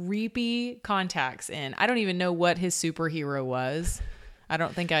creepy contacts in. I don't even know what his superhero was. I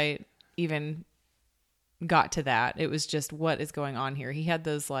don't think I even got to that. It was just, what is going on here? He had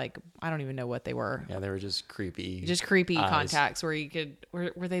those, like, I don't even know what they were. Yeah, they were just creepy. Just creepy eyes. contacts where you could,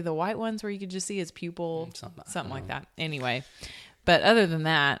 were they the white ones where you could just see his pupil? Something like that. Anyway, but other than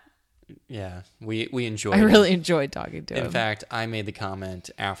that, yeah, we enjoyed I really enjoyed talking to him. In fact, I made the comment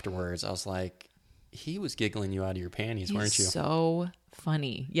afterwards. I was like, he was giggling you out of your panties, weren't you? So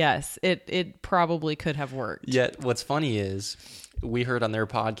funny. Yes, it probably could have worked. Yet what's funny is we heard on their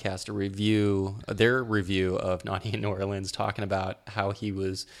podcast their review of Naughty in New Orleans, talking about how he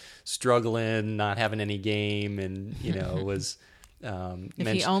was struggling, not having any game, and was if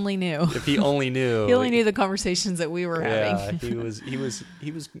he only knew. If he only knew. He only knew the conversations that we were having. Yeah,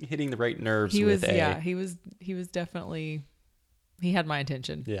 he was hitting the right nerves. He with was definitely, he had my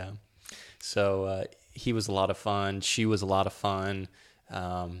attention. Yeah. So he was a lot of fun. She was a lot of fun.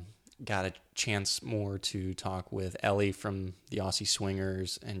 Got a chance more to talk with Ellie from the Aussie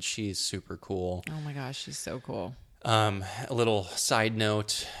Swingers, and she's super cool. Oh my gosh, she's so cool. A little side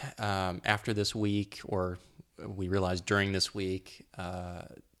note, after this week, or we realized during this week,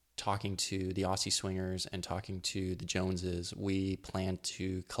 talking to the Aussie Swingers and talking to the Joneses, we plan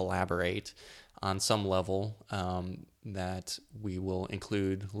to collaborate on some level, that we will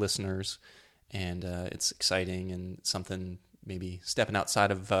include listeners, and it's exciting and something maybe stepping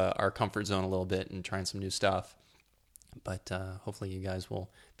outside of our comfort zone a little bit and trying some new stuff. But hopefully you guys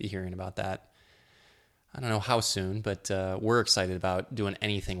will be hearing about that. I don't know how soon, but we're excited about doing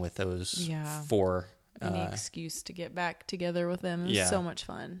anything with those four. Any excuse to get back together with them. It was so much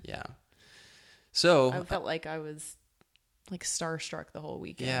fun. Yeah. So I felt like I was like starstruck the whole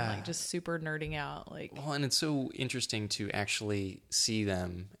weekend. Yeah. Like just super nerding out. Like, well, and it's so interesting to actually see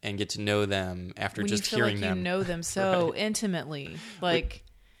them and get to know them after when just you feel hearing like them. You know them so Right. intimately. Like,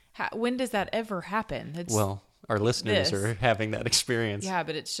 when does that ever happen? It's our listeners are having that experience. Yeah,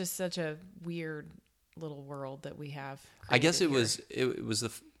 but it's just such a weird little world that we have. I guess it here. was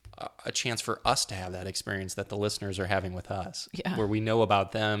a chance for us to have that experience that the listeners are having with us, Yeah. where we know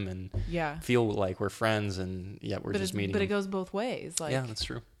about them and Yeah. feel like we're friends, and yet we're just meeting. But it goes both ways. Like, yeah, that's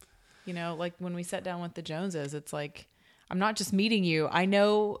true. Like when we sat down with the Joneses, it's like, I'm not just meeting you. I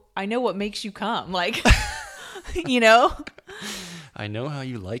know what makes you come. Like, I know how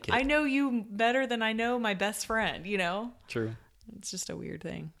you like it. I know you better than I know my best friend, True. It's just a weird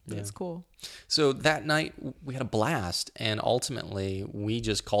thing, but Yeah. it's cool. So that night we had a blast, and ultimately we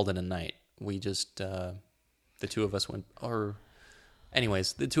just called it a night. We just, the two of us the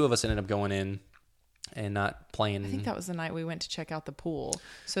two of us ended up going in and not playing. I think that was the night we went to check out the pool.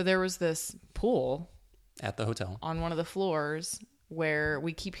 So there was this pool at the hotel on one of the floors where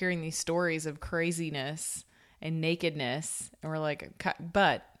we keep hearing these stories of craziness and nakedness, and we're like,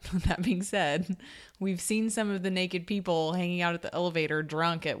 but that being said, we've seen some of the naked people hanging out at the elevator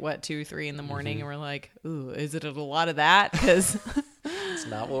drunk at 2, 3 in the morning, and we're like, ooh, is it a lot of that? Because it's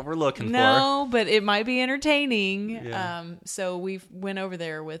not what we're looking for. No, but it might be entertaining. Yeah. So we went over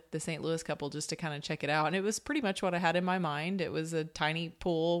there with the St. Louis couple just to kind of check it out, and it was pretty much what I had in my mind. It was a tiny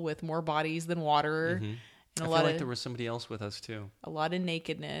pool with more bodies than water. Mm-hmm. And I feel like there was somebody else with us too. A lot of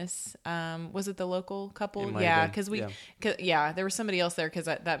nakedness. Was it the local couple? It might Yeah, have been. because there was somebody else there, because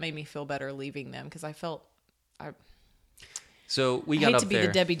that made me feel better leaving them, because I felt So we I got hate up to be there.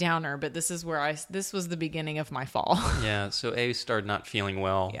 the Debbie Downer, but this is where this was the beginning of my fall. Yeah. So A started not feeling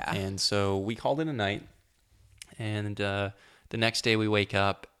well, Yeah. and so we called it a night. And the next day we wake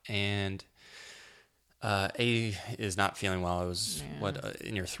up and A is not feeling well. It was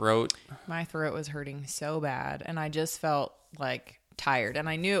in your throat. My throat was hurting so bad, and I just felt like tired, and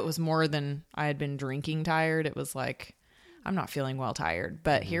I knew it was more than I had been drinking tired. It was like, I'm not feeling well tired,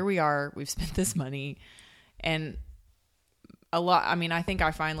 but here we are. We've spent this money and a lot. I mean, I think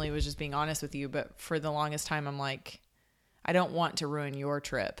I finally was just being honest with you, but for the longest time, I'm like, I don't want to ruin your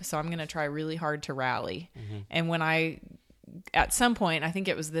trip, so I'm going to try really hard to rally. And at some point, I think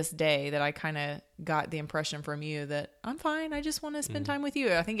it was this day that I kind of got the impression from you that I'm fine. I just want to spend time with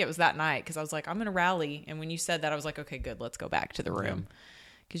you. I think it was that night, because I was like, I'm going to rally. And when you said that, I was like, okay, good. Let's go back to the room.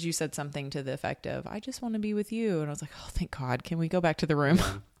 Because you said something to the effect of, I just want to be with you. And I was like, oh, thank God. Can we go back to the room?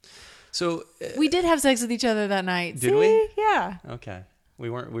 So we did have sex with each other that night. Did we? Yeah. Okay. We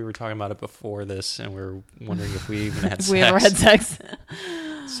were talking about it before this, and we were wondering if we even had sex. We ever had sex.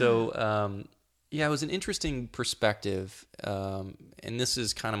 So, yeah, it was an interesting perspective. And this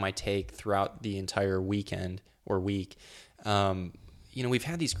is kind of my take throughout the entire weekend or week. We've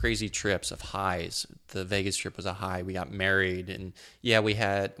had these crazy trips of highs. The Vegas trip was a high. We got married, and yeah,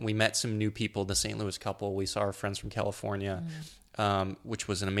 we met some new people, the St. Louis couple. We saw our friends from California, which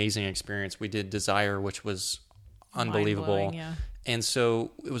was an amazing experience. We did Desire, which was unbelievable. Yeah. And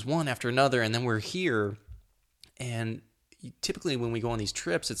so it was one after another, and then we're here And typically when we go on these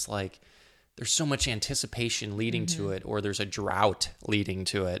trips, it's like there's so much anticipation leading to it, or there's a drought leading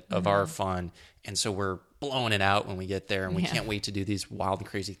to it of our fun. And so we're blowing it out when we get there, and we can't wait to do these wild and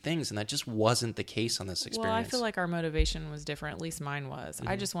crazy things. And that just wasn't the case on this experience. Well, I feel like our motivation was different. At least mine was.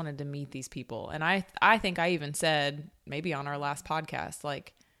 I just wanted to meet these people. And I think I even said, maybe on our last podcast,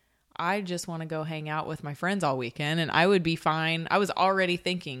 like, I just want to go hang out with my friends all weekend, and I would be fine. I was already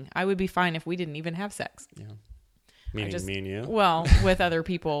thinking I would be fine if we didn't even have sex. Yeah. Meaning me and you? Well, with other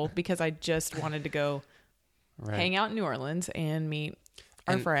people, because I just wanted to go hang out in New Orleans and meet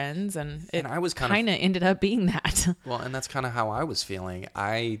our friends, and I was kind of ended up being that. Well, and that's kind of how I was feeling.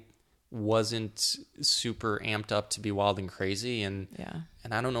 I wasn't super amped up to be wild and crazy, and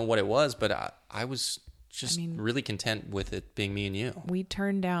I don't know what it was, but I was just really content with it being me and you. We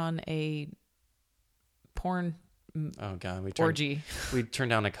turned down a porn orgy. We turned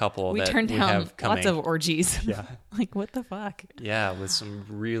down a couple. We turned down lots of orgies. Yeah. Like, what the fuck? Yeah, with some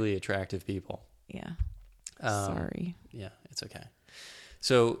really attractive people. Yeah. Sorry. Yeah, it's okay.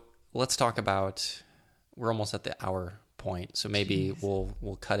 So let's talk about, we're almost at the hour point, so maybe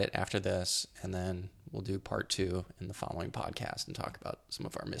we'll cut it after this, and then we'll do part 2 in the following podcast and talk about some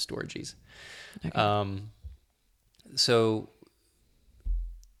of our missed orgies. Okay. So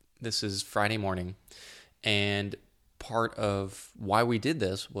this is Friday morning, and part of why we did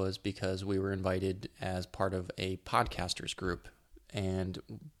this was because we were invited as part of a podcasters group. And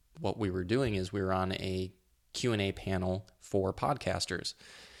what we were doing is we were on a Q&A panel for podcasters.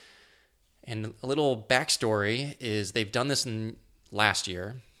 And a little backstory is they've done this last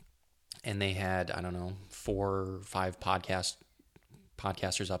year, and they had, 4 or 5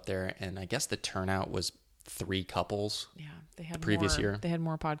 podcasters up there, and I guess the turnout was 3 couples. Yeah, they had the previous year. They had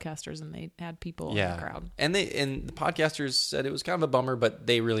more podcasters than they had people in the crowd. And the podcasters said it was kind of a bummer, but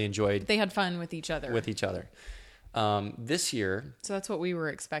they really enjoyed. They had fun with each other. This year, so that's what we were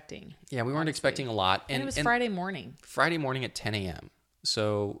expecting. Yeah, we weren't expecting a lot, and it was Friday morning. Friday morning at 10 a.m.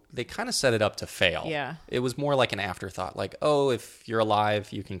 So they kind of set it up to fail. Yeah, it was more like an afterthought, like, oh, if you're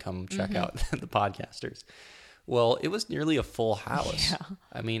alive, you can come check out the podcasters. Well, it was nearly a full house. Yeah.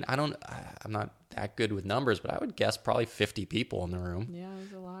 I mean, I'm not that good with numbers, but I would guess probably 50 people in the room. Yeah, it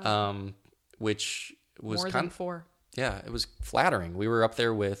was a lot. Which was more than 4. Yeah, it was flattering. We were up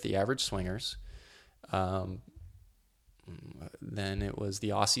there with the Average Swingers. Then it was the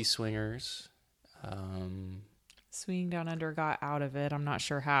Aussie Swingers. Swinging Downunder got out of it. I'm not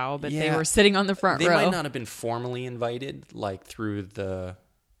sure how, but they were sitting on the front row. They might not have been formally invited, like through the...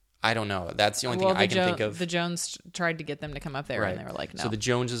 I don't know. That's the only thing I can think of. The Jones tried to get them to come up there, and they were like, no. So the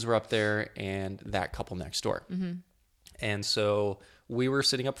Joneses were up there, and that couple next door. Mm-hmm. And so we were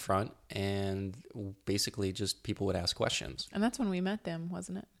sitting up front, and basically just people would ask questions. And that's when we met them,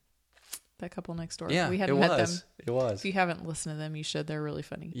 wasn't it? That couple next door. Yeah, we hadn't met them. It was. If you haven't listened to them, you should. They're really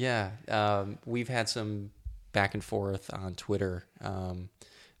funny. Yeah. We've had some back and forth on Twitter.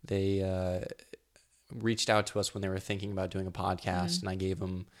 They reached out to us when they were thinking about doing a podcast, and I gave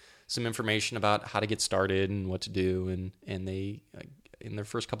them some information about how to get started and what to do. And they, in their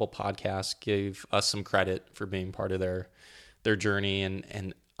first couple podcasts, gave us some credit for being part of their journey.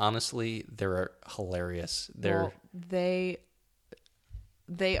 And honestly, they're hilarious. They are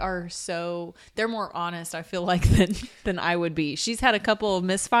they're more honest, I feel like, than I would be. She's had a couple of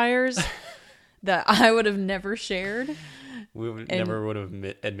misfires that I would have never shared. Never would have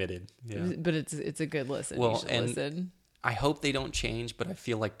admitted. Yeah. But it's a good listen. Well, you should listen. I hope they don't change, but I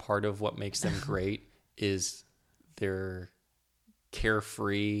feel like part of what makes them great is their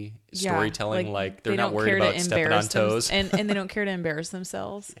carefree storytelling. Like they're not worried about stepping on toes. And they don't care to embarrass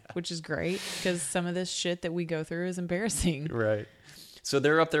themselves, which is great, because some of this shit that we go through is embarrassing. Right. So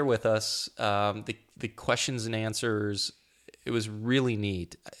they're up there with us. The questions and answers, it was really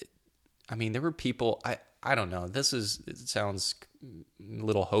neat. I mean, there were people, I don't know, it sounds a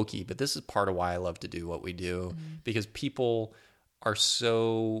little hokey, but this is part of why I love to do what we do, because people are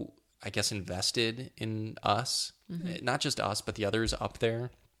so, I guess, invested in us, not just us, but the others up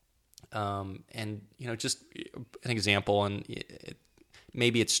there. And, just an example, and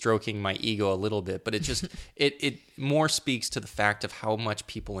maybe it's stroking my ego a little bit, but it just, it more speaks to the fact of how much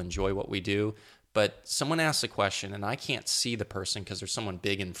people enjoy what we do. But someone asks a question and I can't see the person because there's someone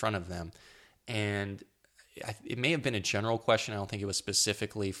big in front of them. And it may have been a general question. I don't think it was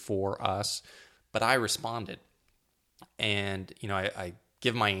specifically for us, but I responded. And, I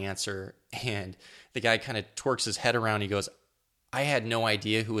give my answer, and the guy kind of twerks his head around. He goes, I had no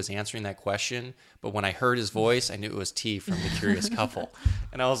idea who was answering that question, but when I heard his voice, I knew it was T from The Curious Couple.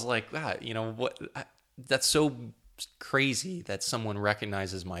 And I was like, wow, what? That's so crazy that someone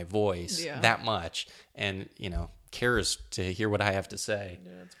recognizes my voice that much and, cares to hear what I have to say.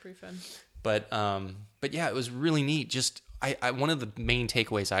 Yeah, it's pretty fun. But yeah, it was really neat. Just I one of the main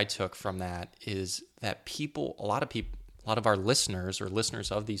takeaways I took from that is that a lot of our listeners or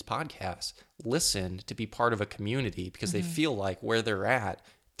listeners of these podcasts listen to be part of a community because they feel like where they're at,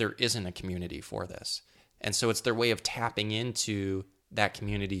 there isn't a community for this. And so it's their way of tapping into that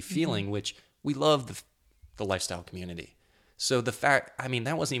community feeling, which we love the lifestyle community. So that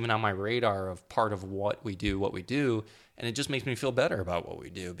wasn't even on my radar of part of what we do. And it just makes me feel better about what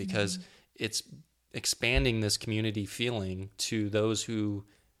we do because it's expanding this community feeling to those who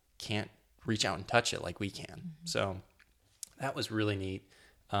can't reach out and touch it like we can. So that was really neat.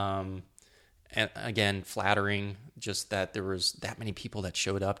 And again, flattering just that there was that many people that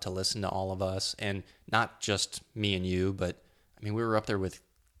showed up to listen to all of us, and not just me and you, but we were up there with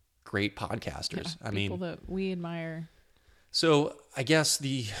great podcasters. People that we admire. So I guess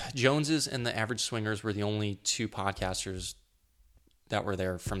the Joneses and the Average Swingers were the only two podcasters that were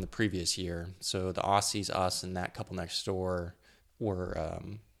there from the previous year. So the Aussies, us, and that couple next door were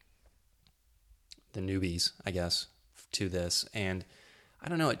the newbies, I guess, to this. And I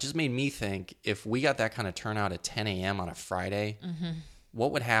don't know, it just made me think, if we got that kind of turnout at 10 a.m. on a Friday,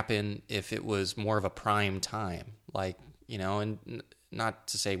 what would happen if it was more of a prime time? Like, and not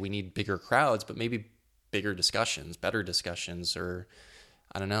to say we need bigger crowds, but maybe bigger discussions, better discussions, or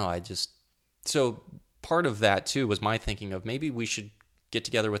I don't know. So part of that too was my thinking of maybe we should get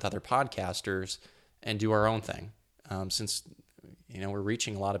together with other podcasters and do our own thing. Since, we're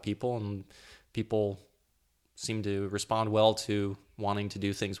reaching a lot of people and people seem to respond well to wanting to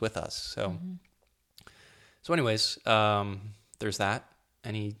do things with us. So, so anyways, there's that.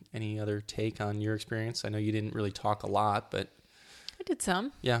 Any other take on your experience? I know you didn't really talk a lot, but I did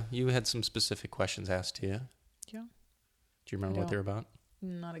some. Yeah, you had some specific questions asked to you. Yeah. Do you remember what they're about?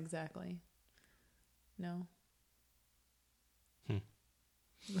 Not exactly. No.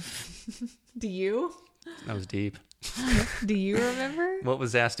 Do you? That was deep. Do you remember? What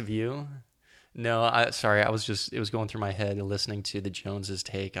was asked of you? No, sorry. It was going through my head listening to the Joneses'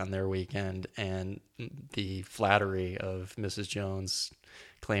 take on their weekend and the flattery of Mrs. Jones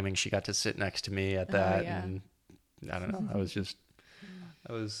claiming she got to sit next to me at that. Yeah. And I don't know.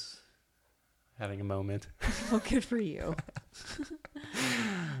 I was having a moment. Well, good for you.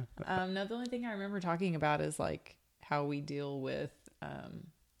 No, the only thing I remember talking about is like how we deal with,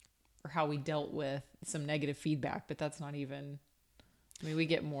 or how we dealt with some negative feedback, but that's not even, we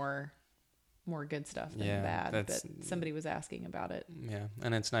get more good stuff than bad, but somebody was asking about it. Yeah.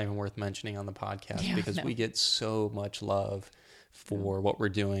 And it's not even worth mentioning on the podcast because we get so much love for what we're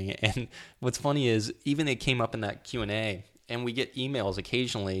doing. And what's funny is even it came up in that Q&A, and we get emails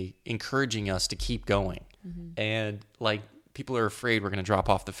occasionally encouraging us to keep going. And like people are afraid we're going to drop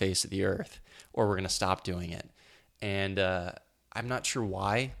off the face of the earth or we're going to stop doing it. And I'm not sure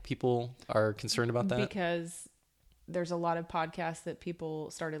why people are concerned about that. Because there's a lot of podcasts that people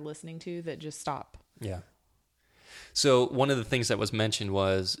started listening to that just stop. Yeah. So one of the things that was mentioned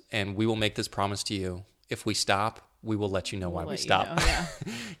was, and we will make this promise to you, if we stop, we will let you know why we stop.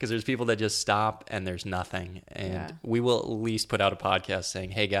 Because there's people that just stop and there's nothing. And we will at least put out a podcast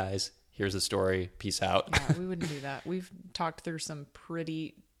saying, hey guys, here's the story. Peace out. Yeah, we wouldn't do that. We've talked through some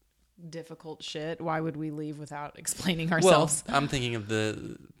pretty difficult shit. Why would we leave without explaining ourselves? Well, I'm thinking of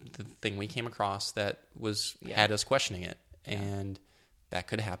the thing we came across that had us questioning it. And that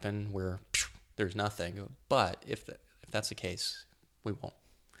could happen where there's nothing. But if that's the case, we won't.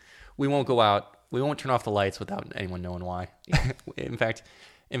 We won't go out. We won't turn off the lights without anyone knowing why. Yeah. In fact,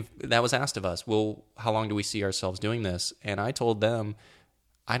 that was asked of us. Well, how long do we see ourselves doing this? And I told them,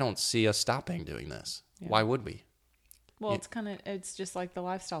 I don't see us stopping doing this. Yeah. Why would we? Well, it's just like the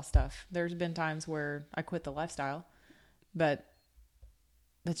lifestyle stuff. There's been times where I quit the lifestyle, but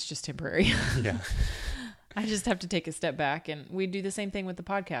that's just temporary. Yeah. I just have to take a step back, and we do the same thing with the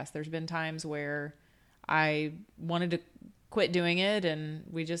podcast. There's been times where I wanted to quit doing it, and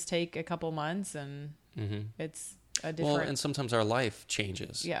we just take a couple months, and it's a different... Well, and sometimes our life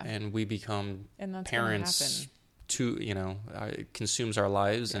changes, and we become parents to, it consumes our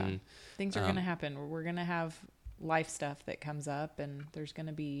lives, and things are going to happen. We're going to have life stuff that comes up, and there's going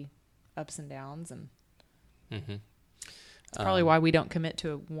to be ups and downs, and it's probably why we don't commit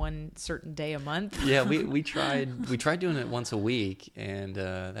to one certain day a month. Yeah, we tried doing it once a week, and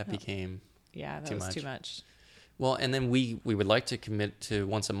that became too much. Well, and then we would like to commit to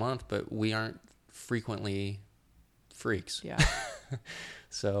once a month, but we aren't frequently freaks. Yeah.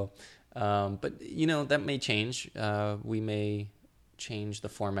 So, but that may change. We may change the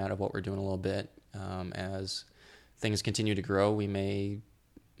format of what we're doing a little bit as things continue to grow, we may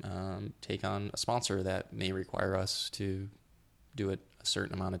take on a sponsor that may require us to do it a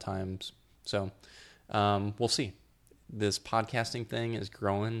certain amount of times. So we'll see. This podcasting thing is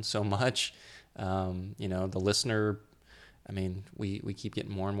growing so much. The listener, I mean, we keep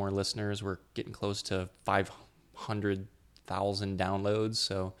getting more and more listeners. We're getting close to 500,000 downloads.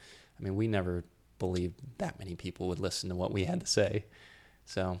 So, I mean, we never believed that many people would listen to what we had to say.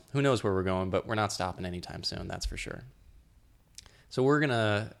 So who knows where we're going, but we're not stopping anytime soon. That's for sure. So we're going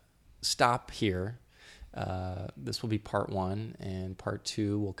to stop here. This will be part 1, and part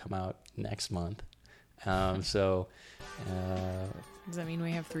 2 will come out next month. Does that mean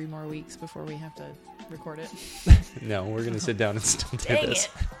we have 3 more weeks before we have to record it? No, we're going to sit down and still do this.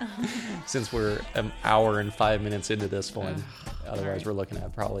 Since we're an hour and 5 minutes into this one. Otherwise, right. We're looking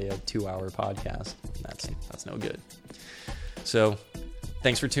at probably a 2-hour podcast. That's no good. So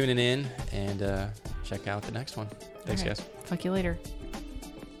thanks for tuning in, and check out the next one. Thanks, guys. Fuck you later.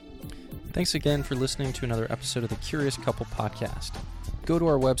 Thanks again for listening to another episode of the Curious Couple Podcast. Go to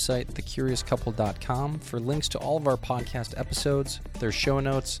our website, thecuriouscouple.com, for links to all of our podcast episodes, their show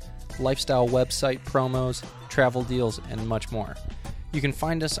notes, lifestyle website promos, travel deals, and much more. You can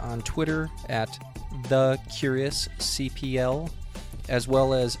find us on Twitter at thecuriouscpl, as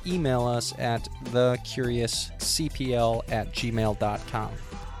well as email us at thecuriouscpl@gmail.com.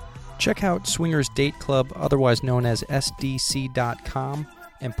 Check out Swingers Date Club, otherwise known as SDC.com,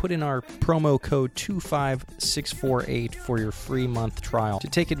 and put in our promo code 25648 for your free month trial. To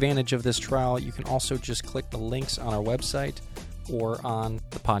take advantage of this trial, you can also just click the links on our website or on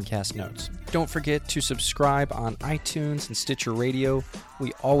the podcast notes. Don't forget to subscribe on iTunes and Stitcher Radio.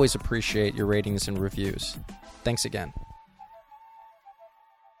 We always appreciate your ratings and reviews. Thanks again.